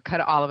you were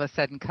all of a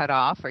sudden cut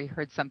off or you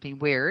heard something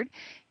weird,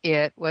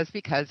 it was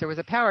because there was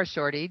a power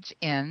shortage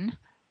in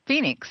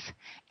Phoenix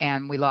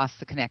and we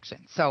lost the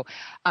connection. So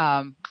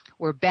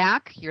we're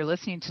back. You're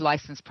listening to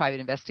licensed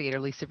private investigator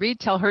Lisa Reed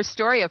tell her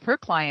story of her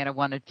client, a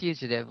wanted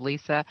fugitive.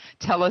 Lisa,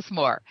 tell us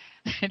more.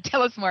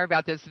 Tell us more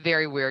about this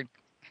very weird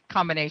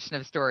combination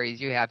of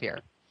stories you have here.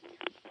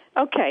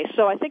 Okay,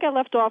 so I think I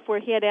left off where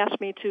he had asked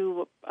me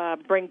to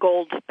bring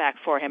gold back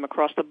for him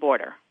across the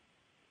border.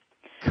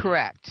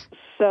 Correct.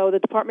 So the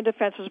Department of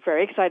Defense was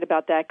very excited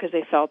about that because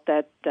they felt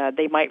that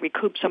they might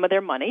recoup some of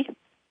their money.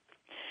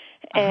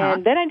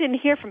 And then I didn't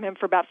hear from him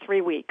for about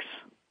 3 weeks.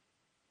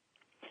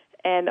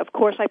 And, of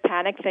course, I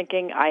panicked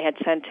thinking I had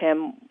sent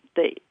him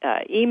the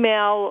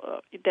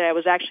email that I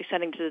was actually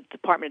sending to the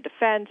Department of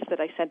Defense, that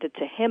I sent it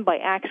to him by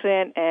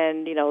accident,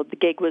 and, the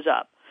gig was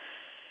up.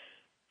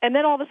 And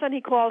then all of a sudden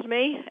he calls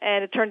me,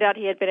 and it turned out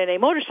he had been in a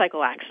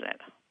motorcycle accident.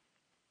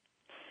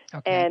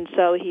 Okay. And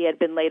so he had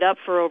been laid up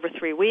for over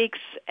 3 weeks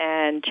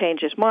and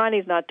changed his mind.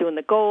 He's not doing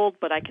the gold,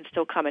 but I can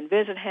still come and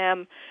visit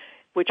him,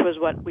 which was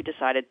what we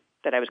decided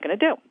that I was going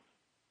to do.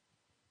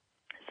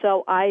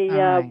 So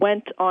I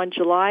went on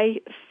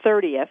July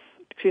 31st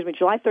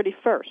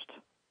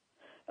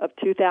of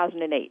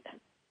 2008.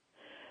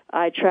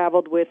 I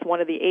traveled with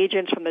one of the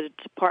agents from the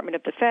Department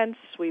of Defense.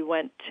 We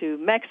went to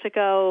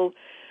Mexico.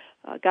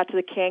 Got to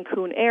the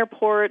Cancun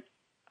airport.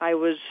 I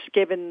was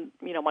given,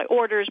 my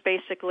orders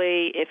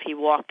basically. If he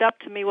walked up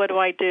to me, what do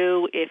I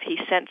do? If he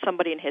sent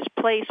somebody in his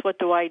place, what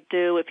do I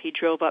do? If he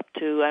drove up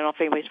to, I don't know if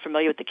anybody's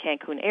familiar with the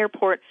Cancun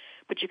airport,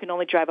 but you can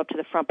only drive up to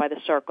the front by the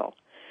circle.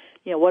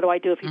 What do I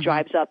do if he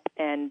drives up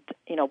and,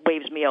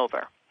 waves me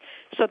over?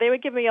 So they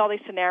would give me all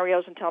these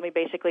scenarios and tell me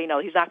basically,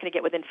 he's not going to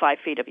get within 5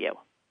 feet of you.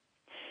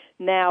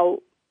 Now,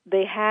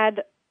 they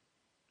had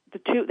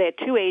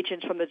two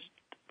agents from the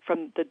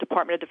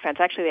Department of Defense.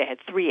 Actually, they had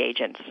 3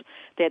 agents.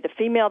 They had the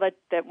female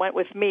that went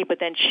with me, but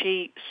then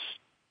she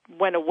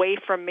went away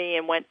from me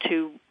and went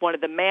to one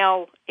of the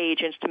male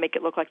agents to make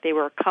it look like they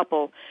were a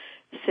couple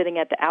sitting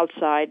at the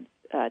outside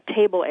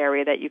table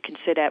area that you can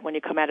sit at when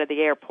you come out of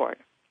the airport.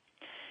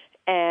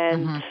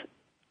 And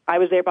I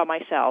was there by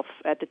myself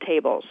at the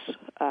tables.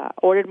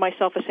 Ordered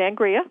myself a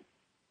sangria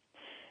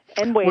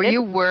and waited. Were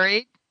you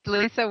worried,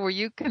 Lisa? Were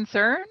you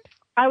concerned?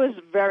 I was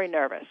very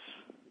nervous.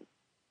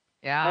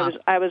 Yeah.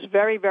 I was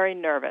very, very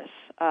nervous.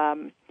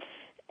 And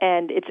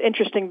it's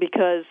interesting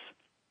because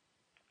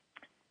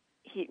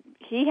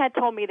he had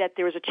told me that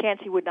there was a chance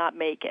he would not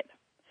make it.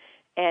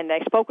 And I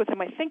spoke with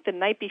him, I think, the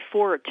night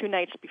before or 2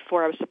 nights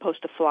before I was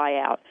supposed to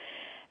fly out.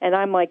 And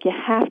I'm like, you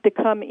have to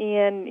come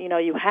in,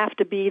 you have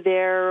to be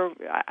there.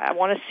 I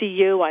want to see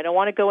you. I don't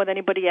want to go with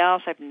anybody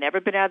else. I've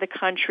never been out of the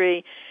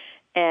country.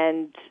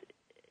 And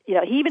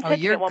he even said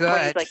to me at one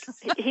point,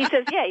 he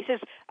says,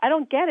 I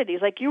don't get it.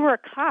 He's like, you were a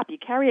cop. You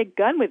carry a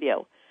gun with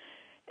you.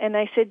 And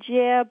I said,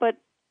 yeah, but,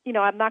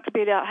 I'm not going to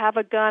be able to have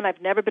a gun.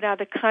 I've never been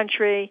out of the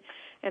country,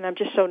 and I'm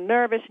just so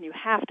nervous, and you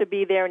have to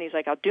be there. And he's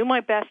like, I'll do my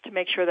best to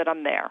make sure that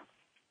I'm there.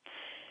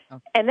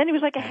 Okay. And then he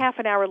was like a half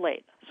an hour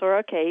late. So,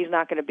 okay, he's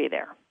not going to be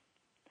there.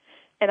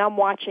 And I'm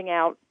watching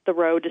out the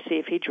road to see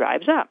if he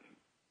drives up.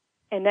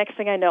 And next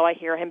thing I know, I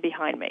hear him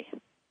behind me.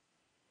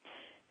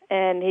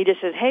 And he just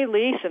says, hey,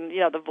 Lise, and,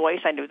 the voice,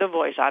 I knew the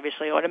voice,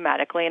 obviously,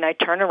 automatically, and I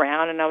turn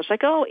around, and I was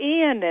like, oh,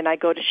 Ian, and I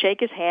go to shake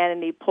his hand,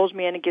 and he pulls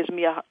me in and gives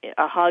me a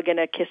hug and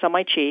a kiss on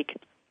my cheek.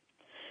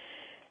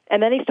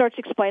 And then he starts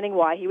explaining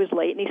why he was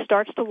late, and he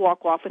starts to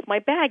walk off with my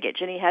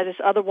baggage, and he has this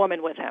other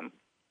woman with him.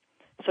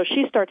 So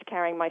she starts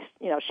carrying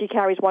she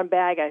carries one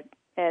bag,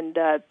 and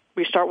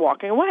we start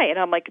walking away, and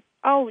I'm like,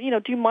 oh,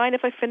 do you mind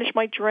if I finish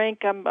my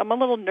drink? I'm a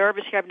little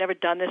nervous here. I've never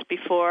done this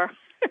before.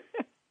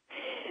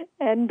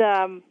 And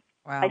wow.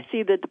 I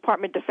see the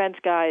Department of Defense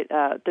guy,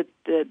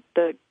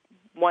 the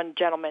one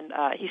gentleman,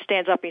 he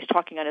stands up and he's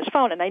talking on his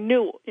phone, and I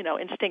knew,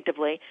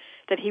 instinctively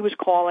that he was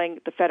calling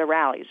the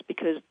federales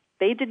because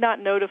they did not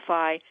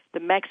notify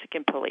the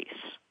Mexican police.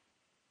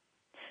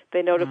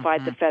 They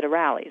notified the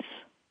federales.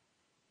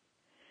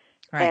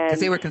 Right, because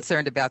they were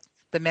concerned about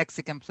the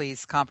Mexican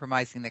police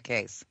compromising the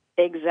case.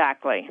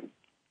 Exactly.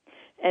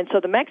 And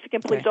so the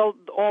Mexican police,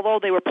 although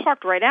they were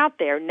parked right out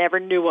there, never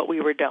knew what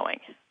we were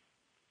doing.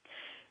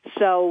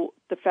 So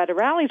the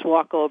federales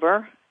walk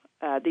over,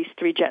 these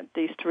three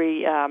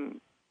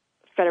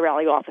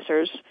federale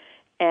officers,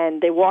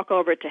 and they walk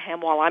over to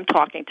him while I'm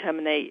talking to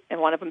him, and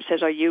one of them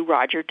says, "Are you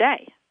Roger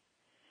Day?"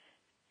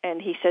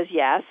 And he says,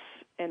 "Yes."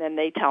 And then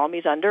they tell him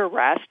he's under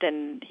arrest,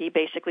 and he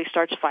basically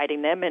starts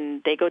fighting them,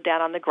 and they go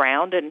down on the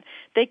ground, and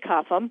they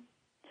cuff him.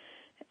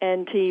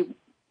 And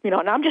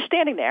and I'm just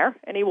standing there,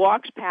 and he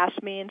walks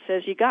past me and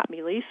says, "You got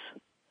me, Lise."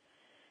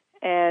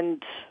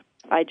 And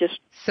I just...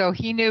 So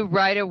he knew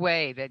right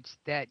away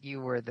that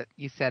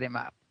you set him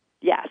up.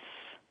 Yes.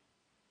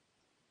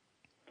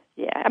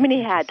 Yeah, I mean,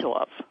 he had to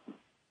have.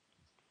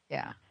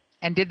 Yeah.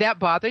 And did that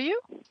bother you?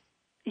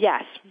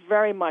 Yes,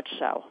 very much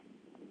so.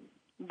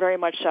 Very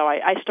much so.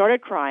 I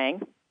started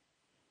crying.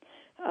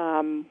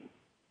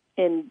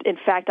 In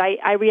fact,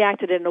 I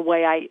reacted in a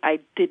way I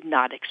did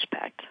not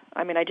expect.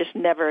 I mean, I just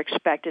never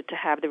expected to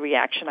have the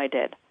reaction I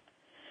did.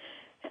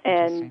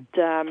 And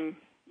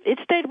it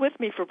stayed with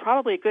me for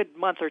probably a good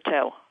month or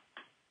two,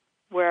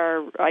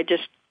 where I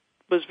just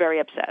was very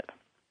upset.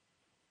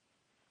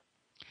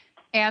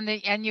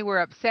 And you were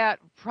upset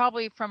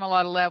probably from a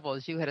lot of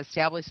levels. You had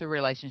established a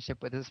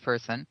relationship with this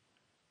person.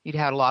 You'd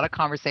had a lot of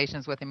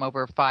conversations with him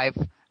over 5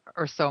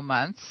 or so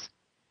months.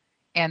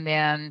 And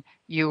then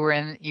you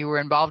were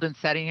involved in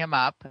setting him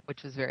up,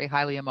 which was very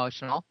highly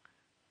emotional,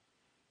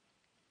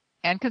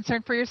 and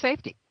concerned for your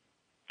safety.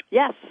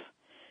 Yes.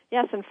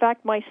 In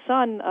fact, my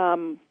son,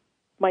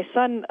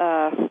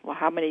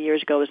 how many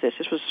years ago was this?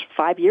 This was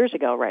 5 years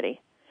ago already.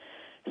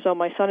 So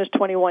my son is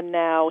 21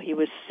 now. He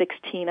was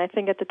 16, I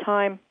think, at the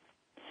time.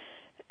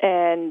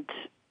 And,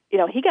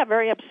 he got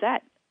very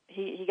upset.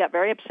 He got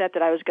very upset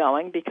that I was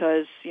going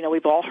because,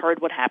 we've all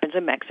heard what happens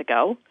in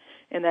Mexico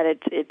and that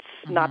it's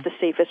not the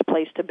safest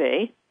place to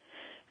be.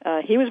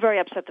 He was very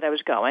upset that I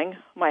was going.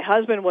 My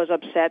husband was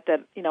upset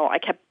that, I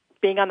kept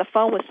being on the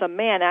phone with some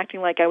man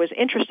acting like I was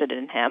interested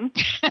in him.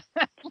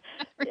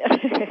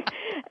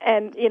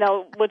 And,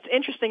 what's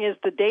interesting is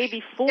the day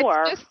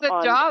before... It's just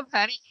the job,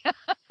 honey.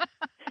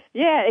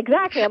 Yeah,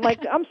 exactly. I'm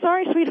like, "I'm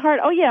sorry, sweetheart.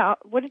 Oh, yeah.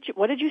 What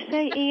did you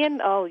say, Ian?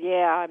 Oh,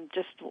 yeah.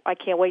 I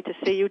can't wait to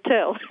see you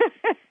too."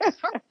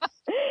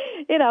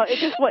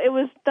 It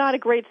was not a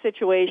great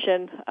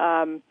situation.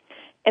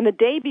 And the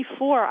day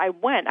before I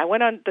went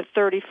on the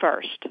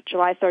 31st,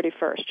 July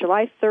 31st.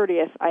 July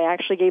 30th, I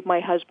actually gave my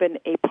husband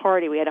a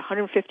party. We had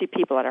 150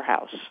 people at our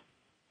house.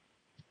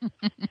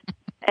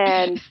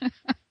 And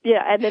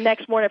and the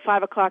next morning at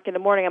 5 o'clock in the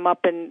morning, I'm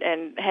up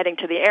and heading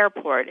to the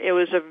airport. It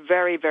was a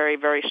very, very,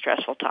 very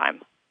stressful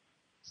time.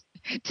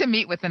 To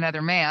meet with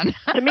another man.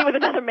 To meet with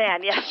another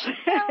man, yes.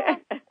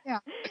 Yeah,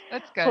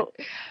 that's good.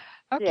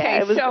 Okay,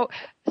 yeah,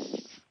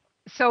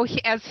 so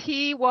as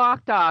he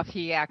walked off,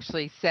 he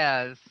actually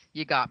says,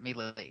 "You got me,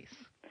 Lise."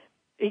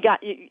 You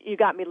got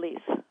me,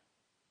 Lise.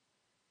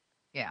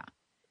 Yeah.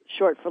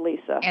 Short for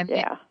Lisa. And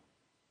yeah.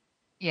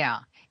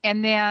 Yeah.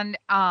 And then,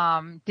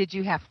 did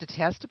you have to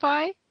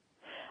testify?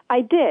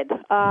 I did.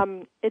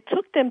 It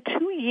took them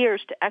 2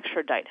 years to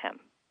extradite him.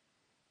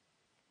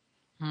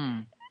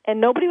 And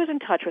nobody was in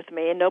touch with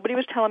me, and nobody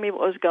was telling me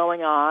what was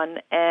going on.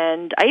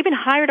 And I even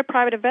hired a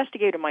private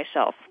investigator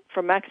myself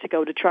from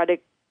Mexico to try to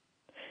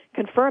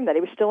confirm that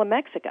he was still in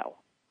Mexico,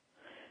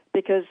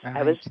 because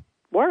I was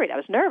worried. I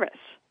was nervous.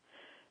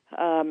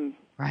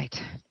 Right.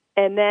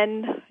 And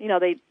then,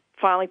 they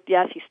finally,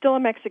 yes, he's still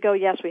in Mexico.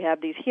 Yes, we have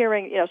these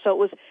hearings. So it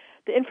was,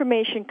 the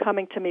information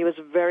coming to me was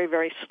very,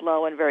 very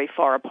slow and very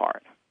far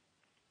apart.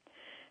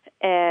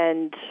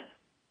 And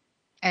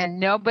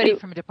nobody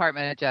from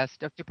Department of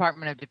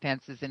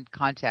Defense is in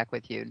contact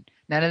with you.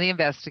 None of the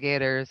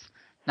investigators,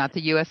 not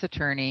the U.S.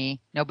 attorney.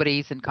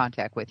 Nobody's in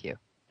contact with you.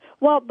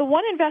 Well, the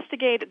one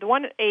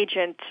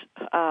agent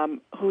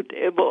who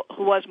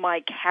was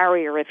my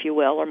carrier, if you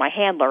will, or my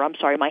handler. I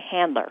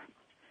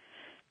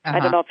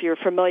don't know if you're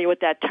familiar with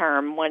that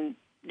term. When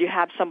you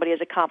have somebody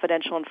as a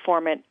confidential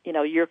informant,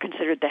 you're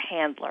considered the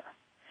handler.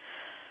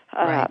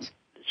 Right.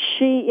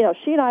 She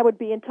and I would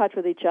be in touch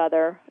with each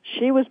other.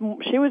 She was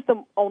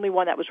the only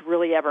one that was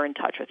really ever in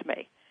touch with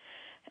me.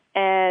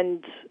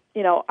 And,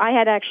 I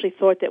had actually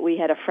thought that we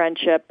had a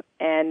friendship,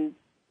 and,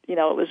 it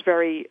was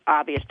very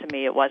obvious to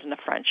me it wasn't a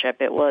friendship.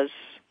 It was,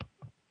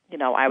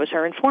 I was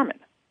her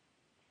informant.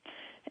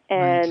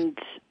 And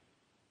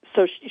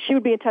so she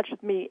would be in touch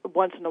with me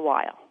once in a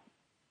while.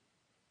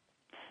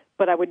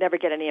 But I would never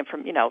get any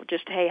information,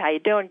 just, "Hey, how you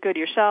doing? Good,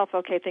 yourself?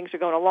 Okay, things are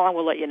going along.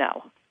 We'll let you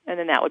know." And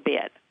then that would be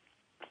it.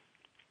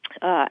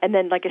 And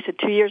then, like I said,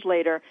 2 years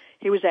later,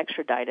 he was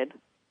extradited.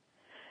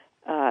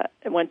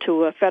 It went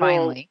to a federal...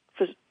 Finally.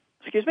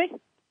 Excuse me?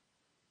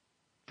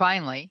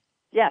 Finally.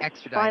 Yes,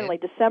 extradited. Finally,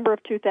 December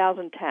of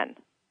 2010.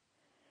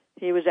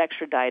 He was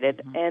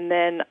extradited. And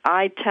then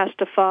I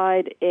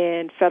testified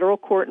in federal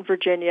court in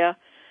Virginia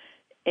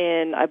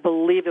in, I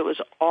believe it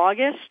was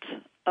August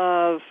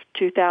of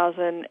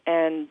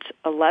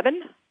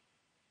 2011.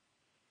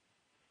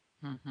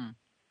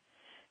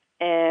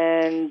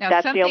 And now,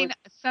 that's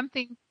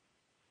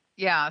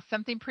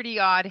something pretty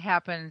odd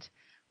happened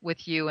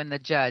with you and the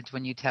judge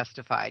when you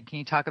testified. Can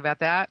you talk about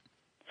that?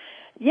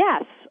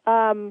 Yes.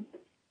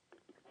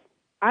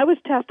 I was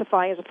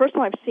testifying. It's the first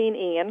time I've seen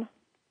Ian.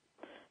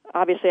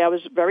 Obviously, I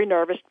was very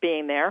nervous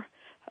being there.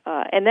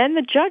 And then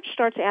the judge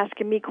starts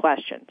asking me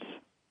questions.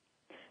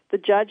 The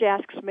judge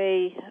asks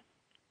me,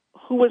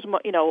 who was,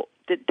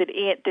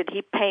 did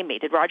he pay me?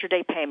 Did Roger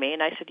Day pay me?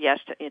 And I said, yes,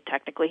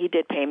 technically he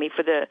did pay me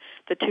for the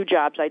 2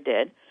 jobs I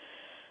did.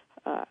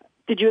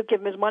 Did you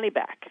give him his money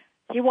back?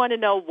 He wanted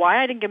to know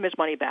why I didn't give him his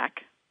money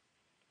back.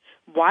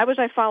 Why was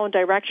I following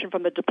direction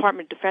from the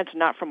Department of Defense and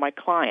not from my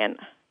client?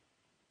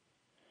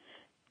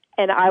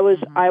 And I was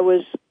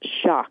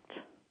shocked.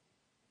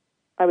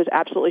 I was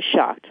absolutely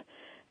shocked.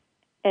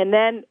 And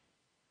then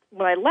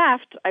when I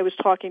left, I was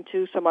talking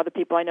to some other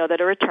people I know that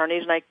are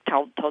attorneys, and I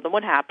told them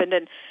what happened,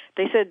 and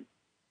they said,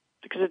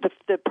 because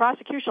the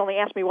prosecution only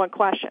asked me one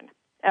question.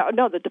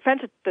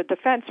 The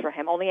defense for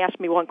him only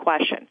asked me one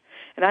question,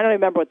 and I don't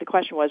remember what the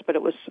question was, but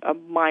it was a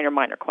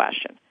minor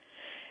question.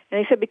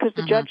 And they said because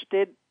the judge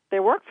did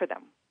their work for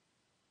them,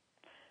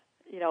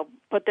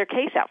 put their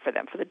case out for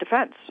them, for the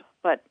defense.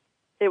 But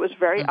it was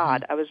very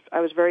odd. I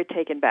was very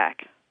taken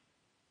back.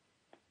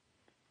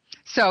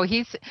 So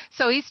he's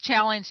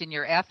challenging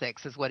your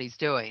ethics, is what he's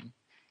doing.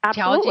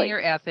 Absolutely. Challenging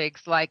your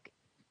ethics, like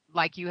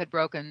you had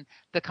broken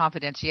the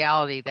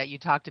confidentiality that you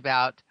talked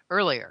about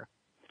earlier.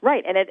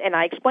 Right, and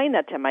I explained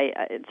that to him.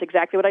 It's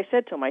exactly what I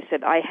said to him. I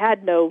said I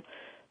had no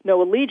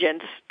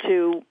allegiance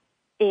to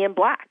Ian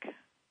Black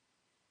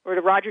or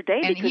to Roger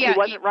Day, because he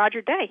wasn't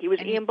Roger Day. He was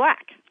Ian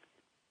Black.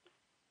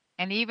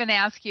 And he even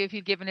asked you if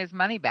you'd given his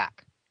money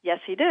back. Yes,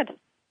 he did.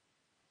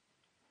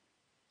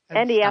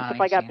 And he asked if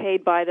I got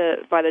paid by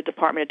the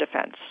Department of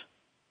Defense.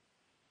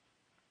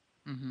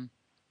 Mm-hmm.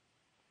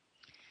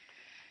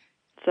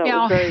 So it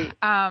was very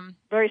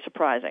very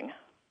surprising.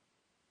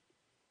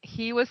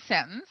 He was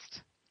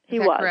sentenced. He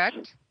was.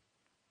 Correct?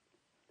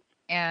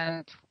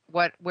 And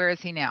where is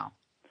he now?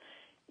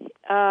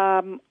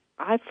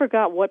 I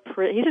forgot what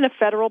he's in a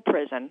federal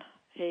prison.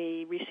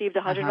 He received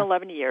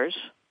 111 years.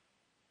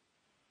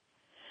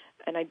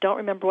 And I don't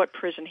remember what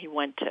prison he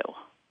went to.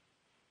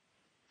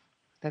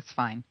 That's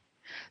fine.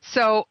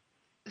 So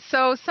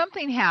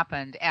something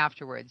happened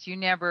afterwards. You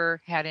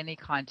never had any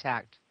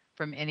contact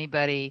from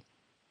anybody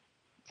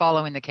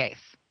following the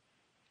case?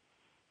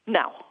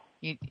 No.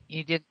 You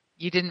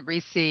didn't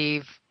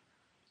receive,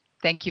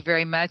 thank you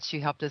very much,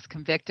 you helped us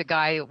convict a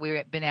guy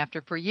we've been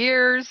after for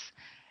years.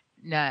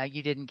 No,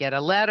 you didn't get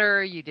a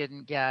letter, you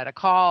didn't get a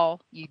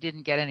call, you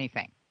didn't get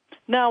anything.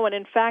 No, and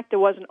in fact there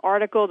was an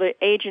article, the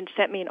agent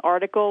sent me an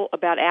article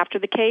about after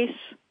the case,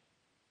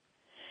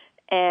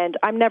 and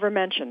I'm never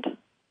mentioned.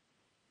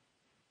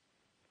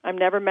 I'm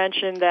never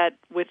mentioned that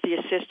with the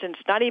assistance,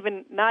 not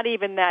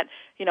even that,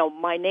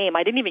 my name.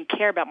 I didn't even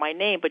care about my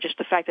name, but just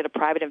the fact that a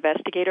private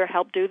investigator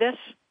helped do this,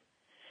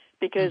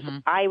 because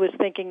I was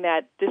thinking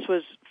that this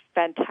was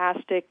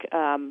fantastic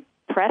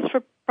press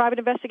for private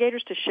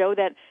investigators to show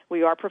that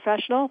we are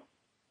professional.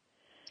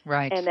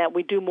 Right. And that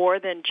we do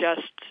more than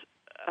just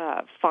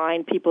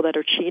find people that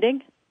are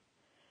cheating.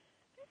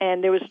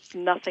 And there was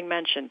nothing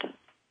mentioned.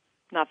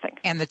 Nothing.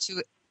 And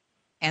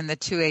the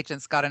two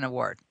agents got an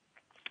award.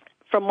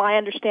 From my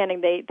understanding,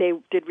 they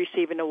did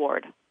receive an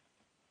award.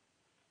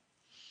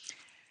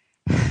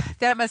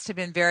 That must have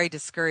been very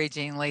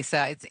discouraging,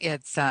 Lisa.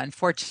 It's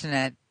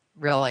unfortunate,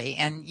 really.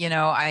 And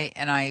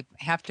I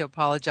have to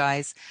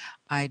apologize.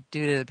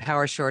 Due to the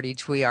power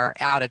shortage, we are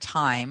out of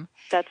time.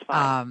 That's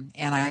fine.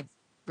 And I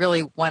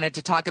really wanted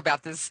to talk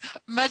about this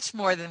much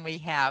more than we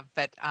have,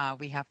 but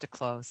we have to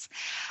close.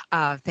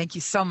 Thank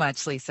you so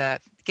much, Lisa.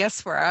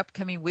 Guests for our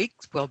upcoming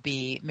weeks will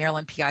be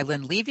Maryland PI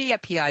Lynn Levy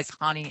at PI's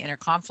Haunting Inner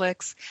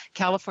Conflicts,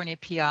 California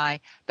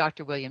PI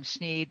Dr. William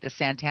Schneed, the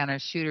Santana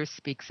Shooter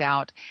Speaks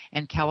Out,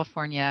 and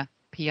California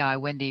PI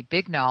Wendy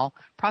Bignall,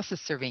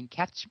 Process Serving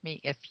Catch Me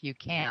If You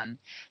Can.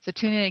 So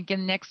tune in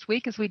again next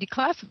week as we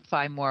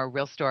declassify more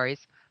real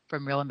stories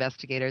from real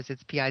investigators.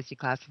 It's PI's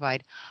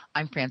Declassified.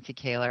 I'm Francie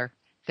Kaler.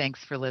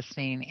 Thanks for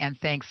listening, and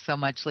thanks so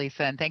much,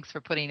 Lisa, and thanks for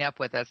putting up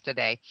with us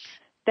today.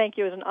 Thank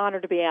you. It was an honor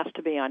to be asked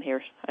to be on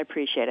here. I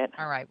appreciate it.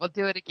 All right. We'll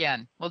do it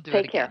again.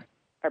 Take care.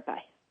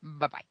 Bye-bye.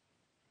 Bye-bye.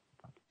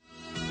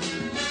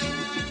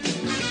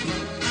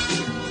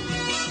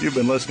 You've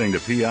been listening to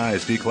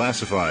PI's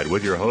Declassified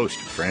with your host,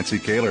 Francie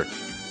Kaler.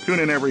 Tune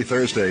in every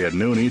Thursday at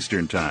noon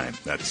Eastern Time.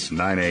 That's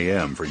 9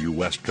 a.m. for you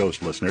West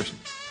Coast listeners.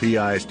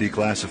 PI's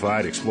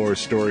Declassified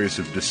explores stories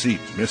of deceit,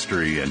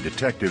 mystery, and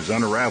detectives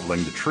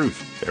unraveling the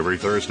truth. Every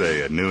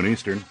Thursday at noon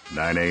Eastern,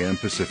 9 a.m.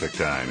 Pacific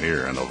Time,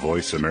 here on the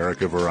Voice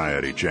America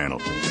Variety Channel.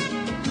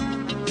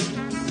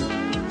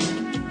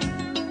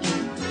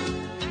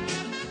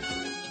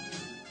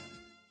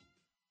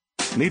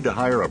 Need to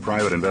hire a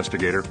private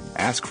investigator?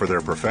 Ask for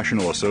their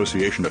professional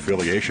association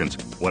affiliations.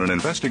 When an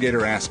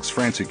investigator asks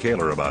Francie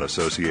Kaler about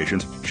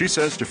associations, she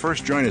says to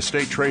first join a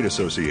state trade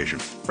association.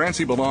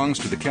 Francie belongs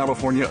to the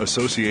California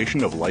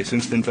Association of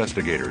Licensed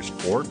Investigators,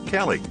 or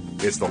CALI.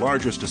 It's the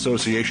largest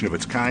association of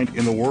its kind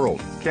in the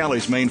world.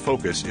 CALI's main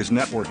focus is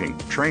networking,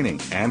 training,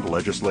 and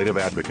legislative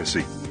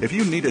advocacy. If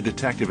you need a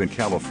detective in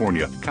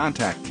California,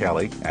 contact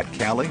CALI at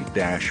cali-pi.org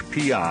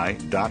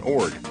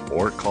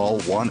or call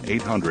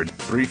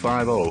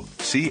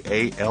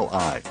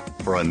 1-800-350-CALI.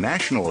 For a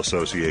national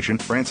association,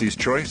 Francie's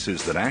choice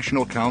is the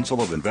National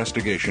Council of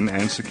Investigation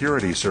and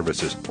Security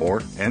Services, or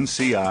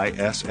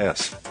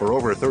NCISS. For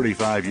over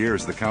 35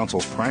 years, the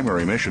Council's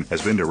primary mission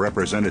has been to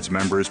represent its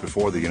members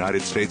before the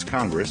United States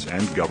Congress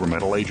and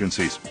governmental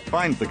agencies.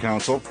 Find the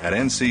Council at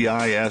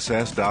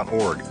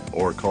nciss.org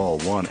or call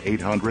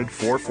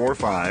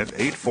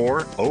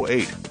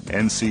 1-800-445-8408.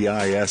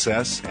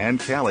 NCISS and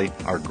CALI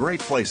are great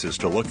places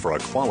to look for a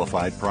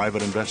qualified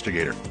private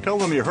investigator. Tell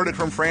them you heard it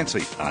from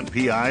Francie on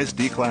PI's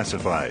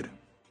Declassified.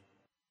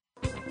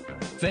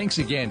 Thanks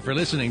again for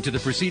listening to the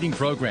preceding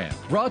program,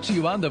 brought to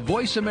you on the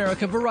Voice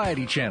America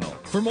Variety Channel.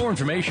 For more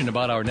information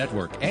about our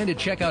network and to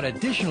check out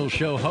additional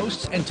show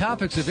hosts and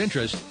topics of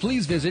interest,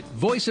 please visit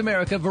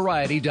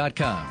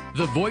voiceamericavariety.com.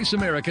 The Voice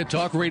America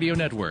Talk Radio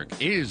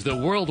Network is the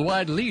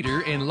worldwide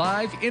leader in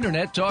live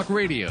Internet talk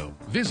radio.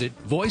 Visit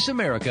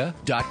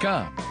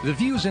voiceamerica.com. The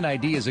views and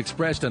ideas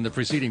expressed on the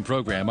preceding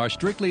program are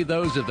strictly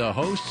those of the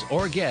hosts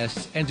or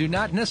guests and do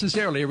not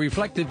necessarily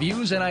reflect the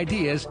views and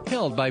ideas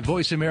held by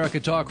Voice America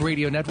Talk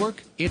Radio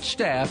Network, its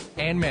staff,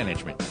 and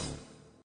management.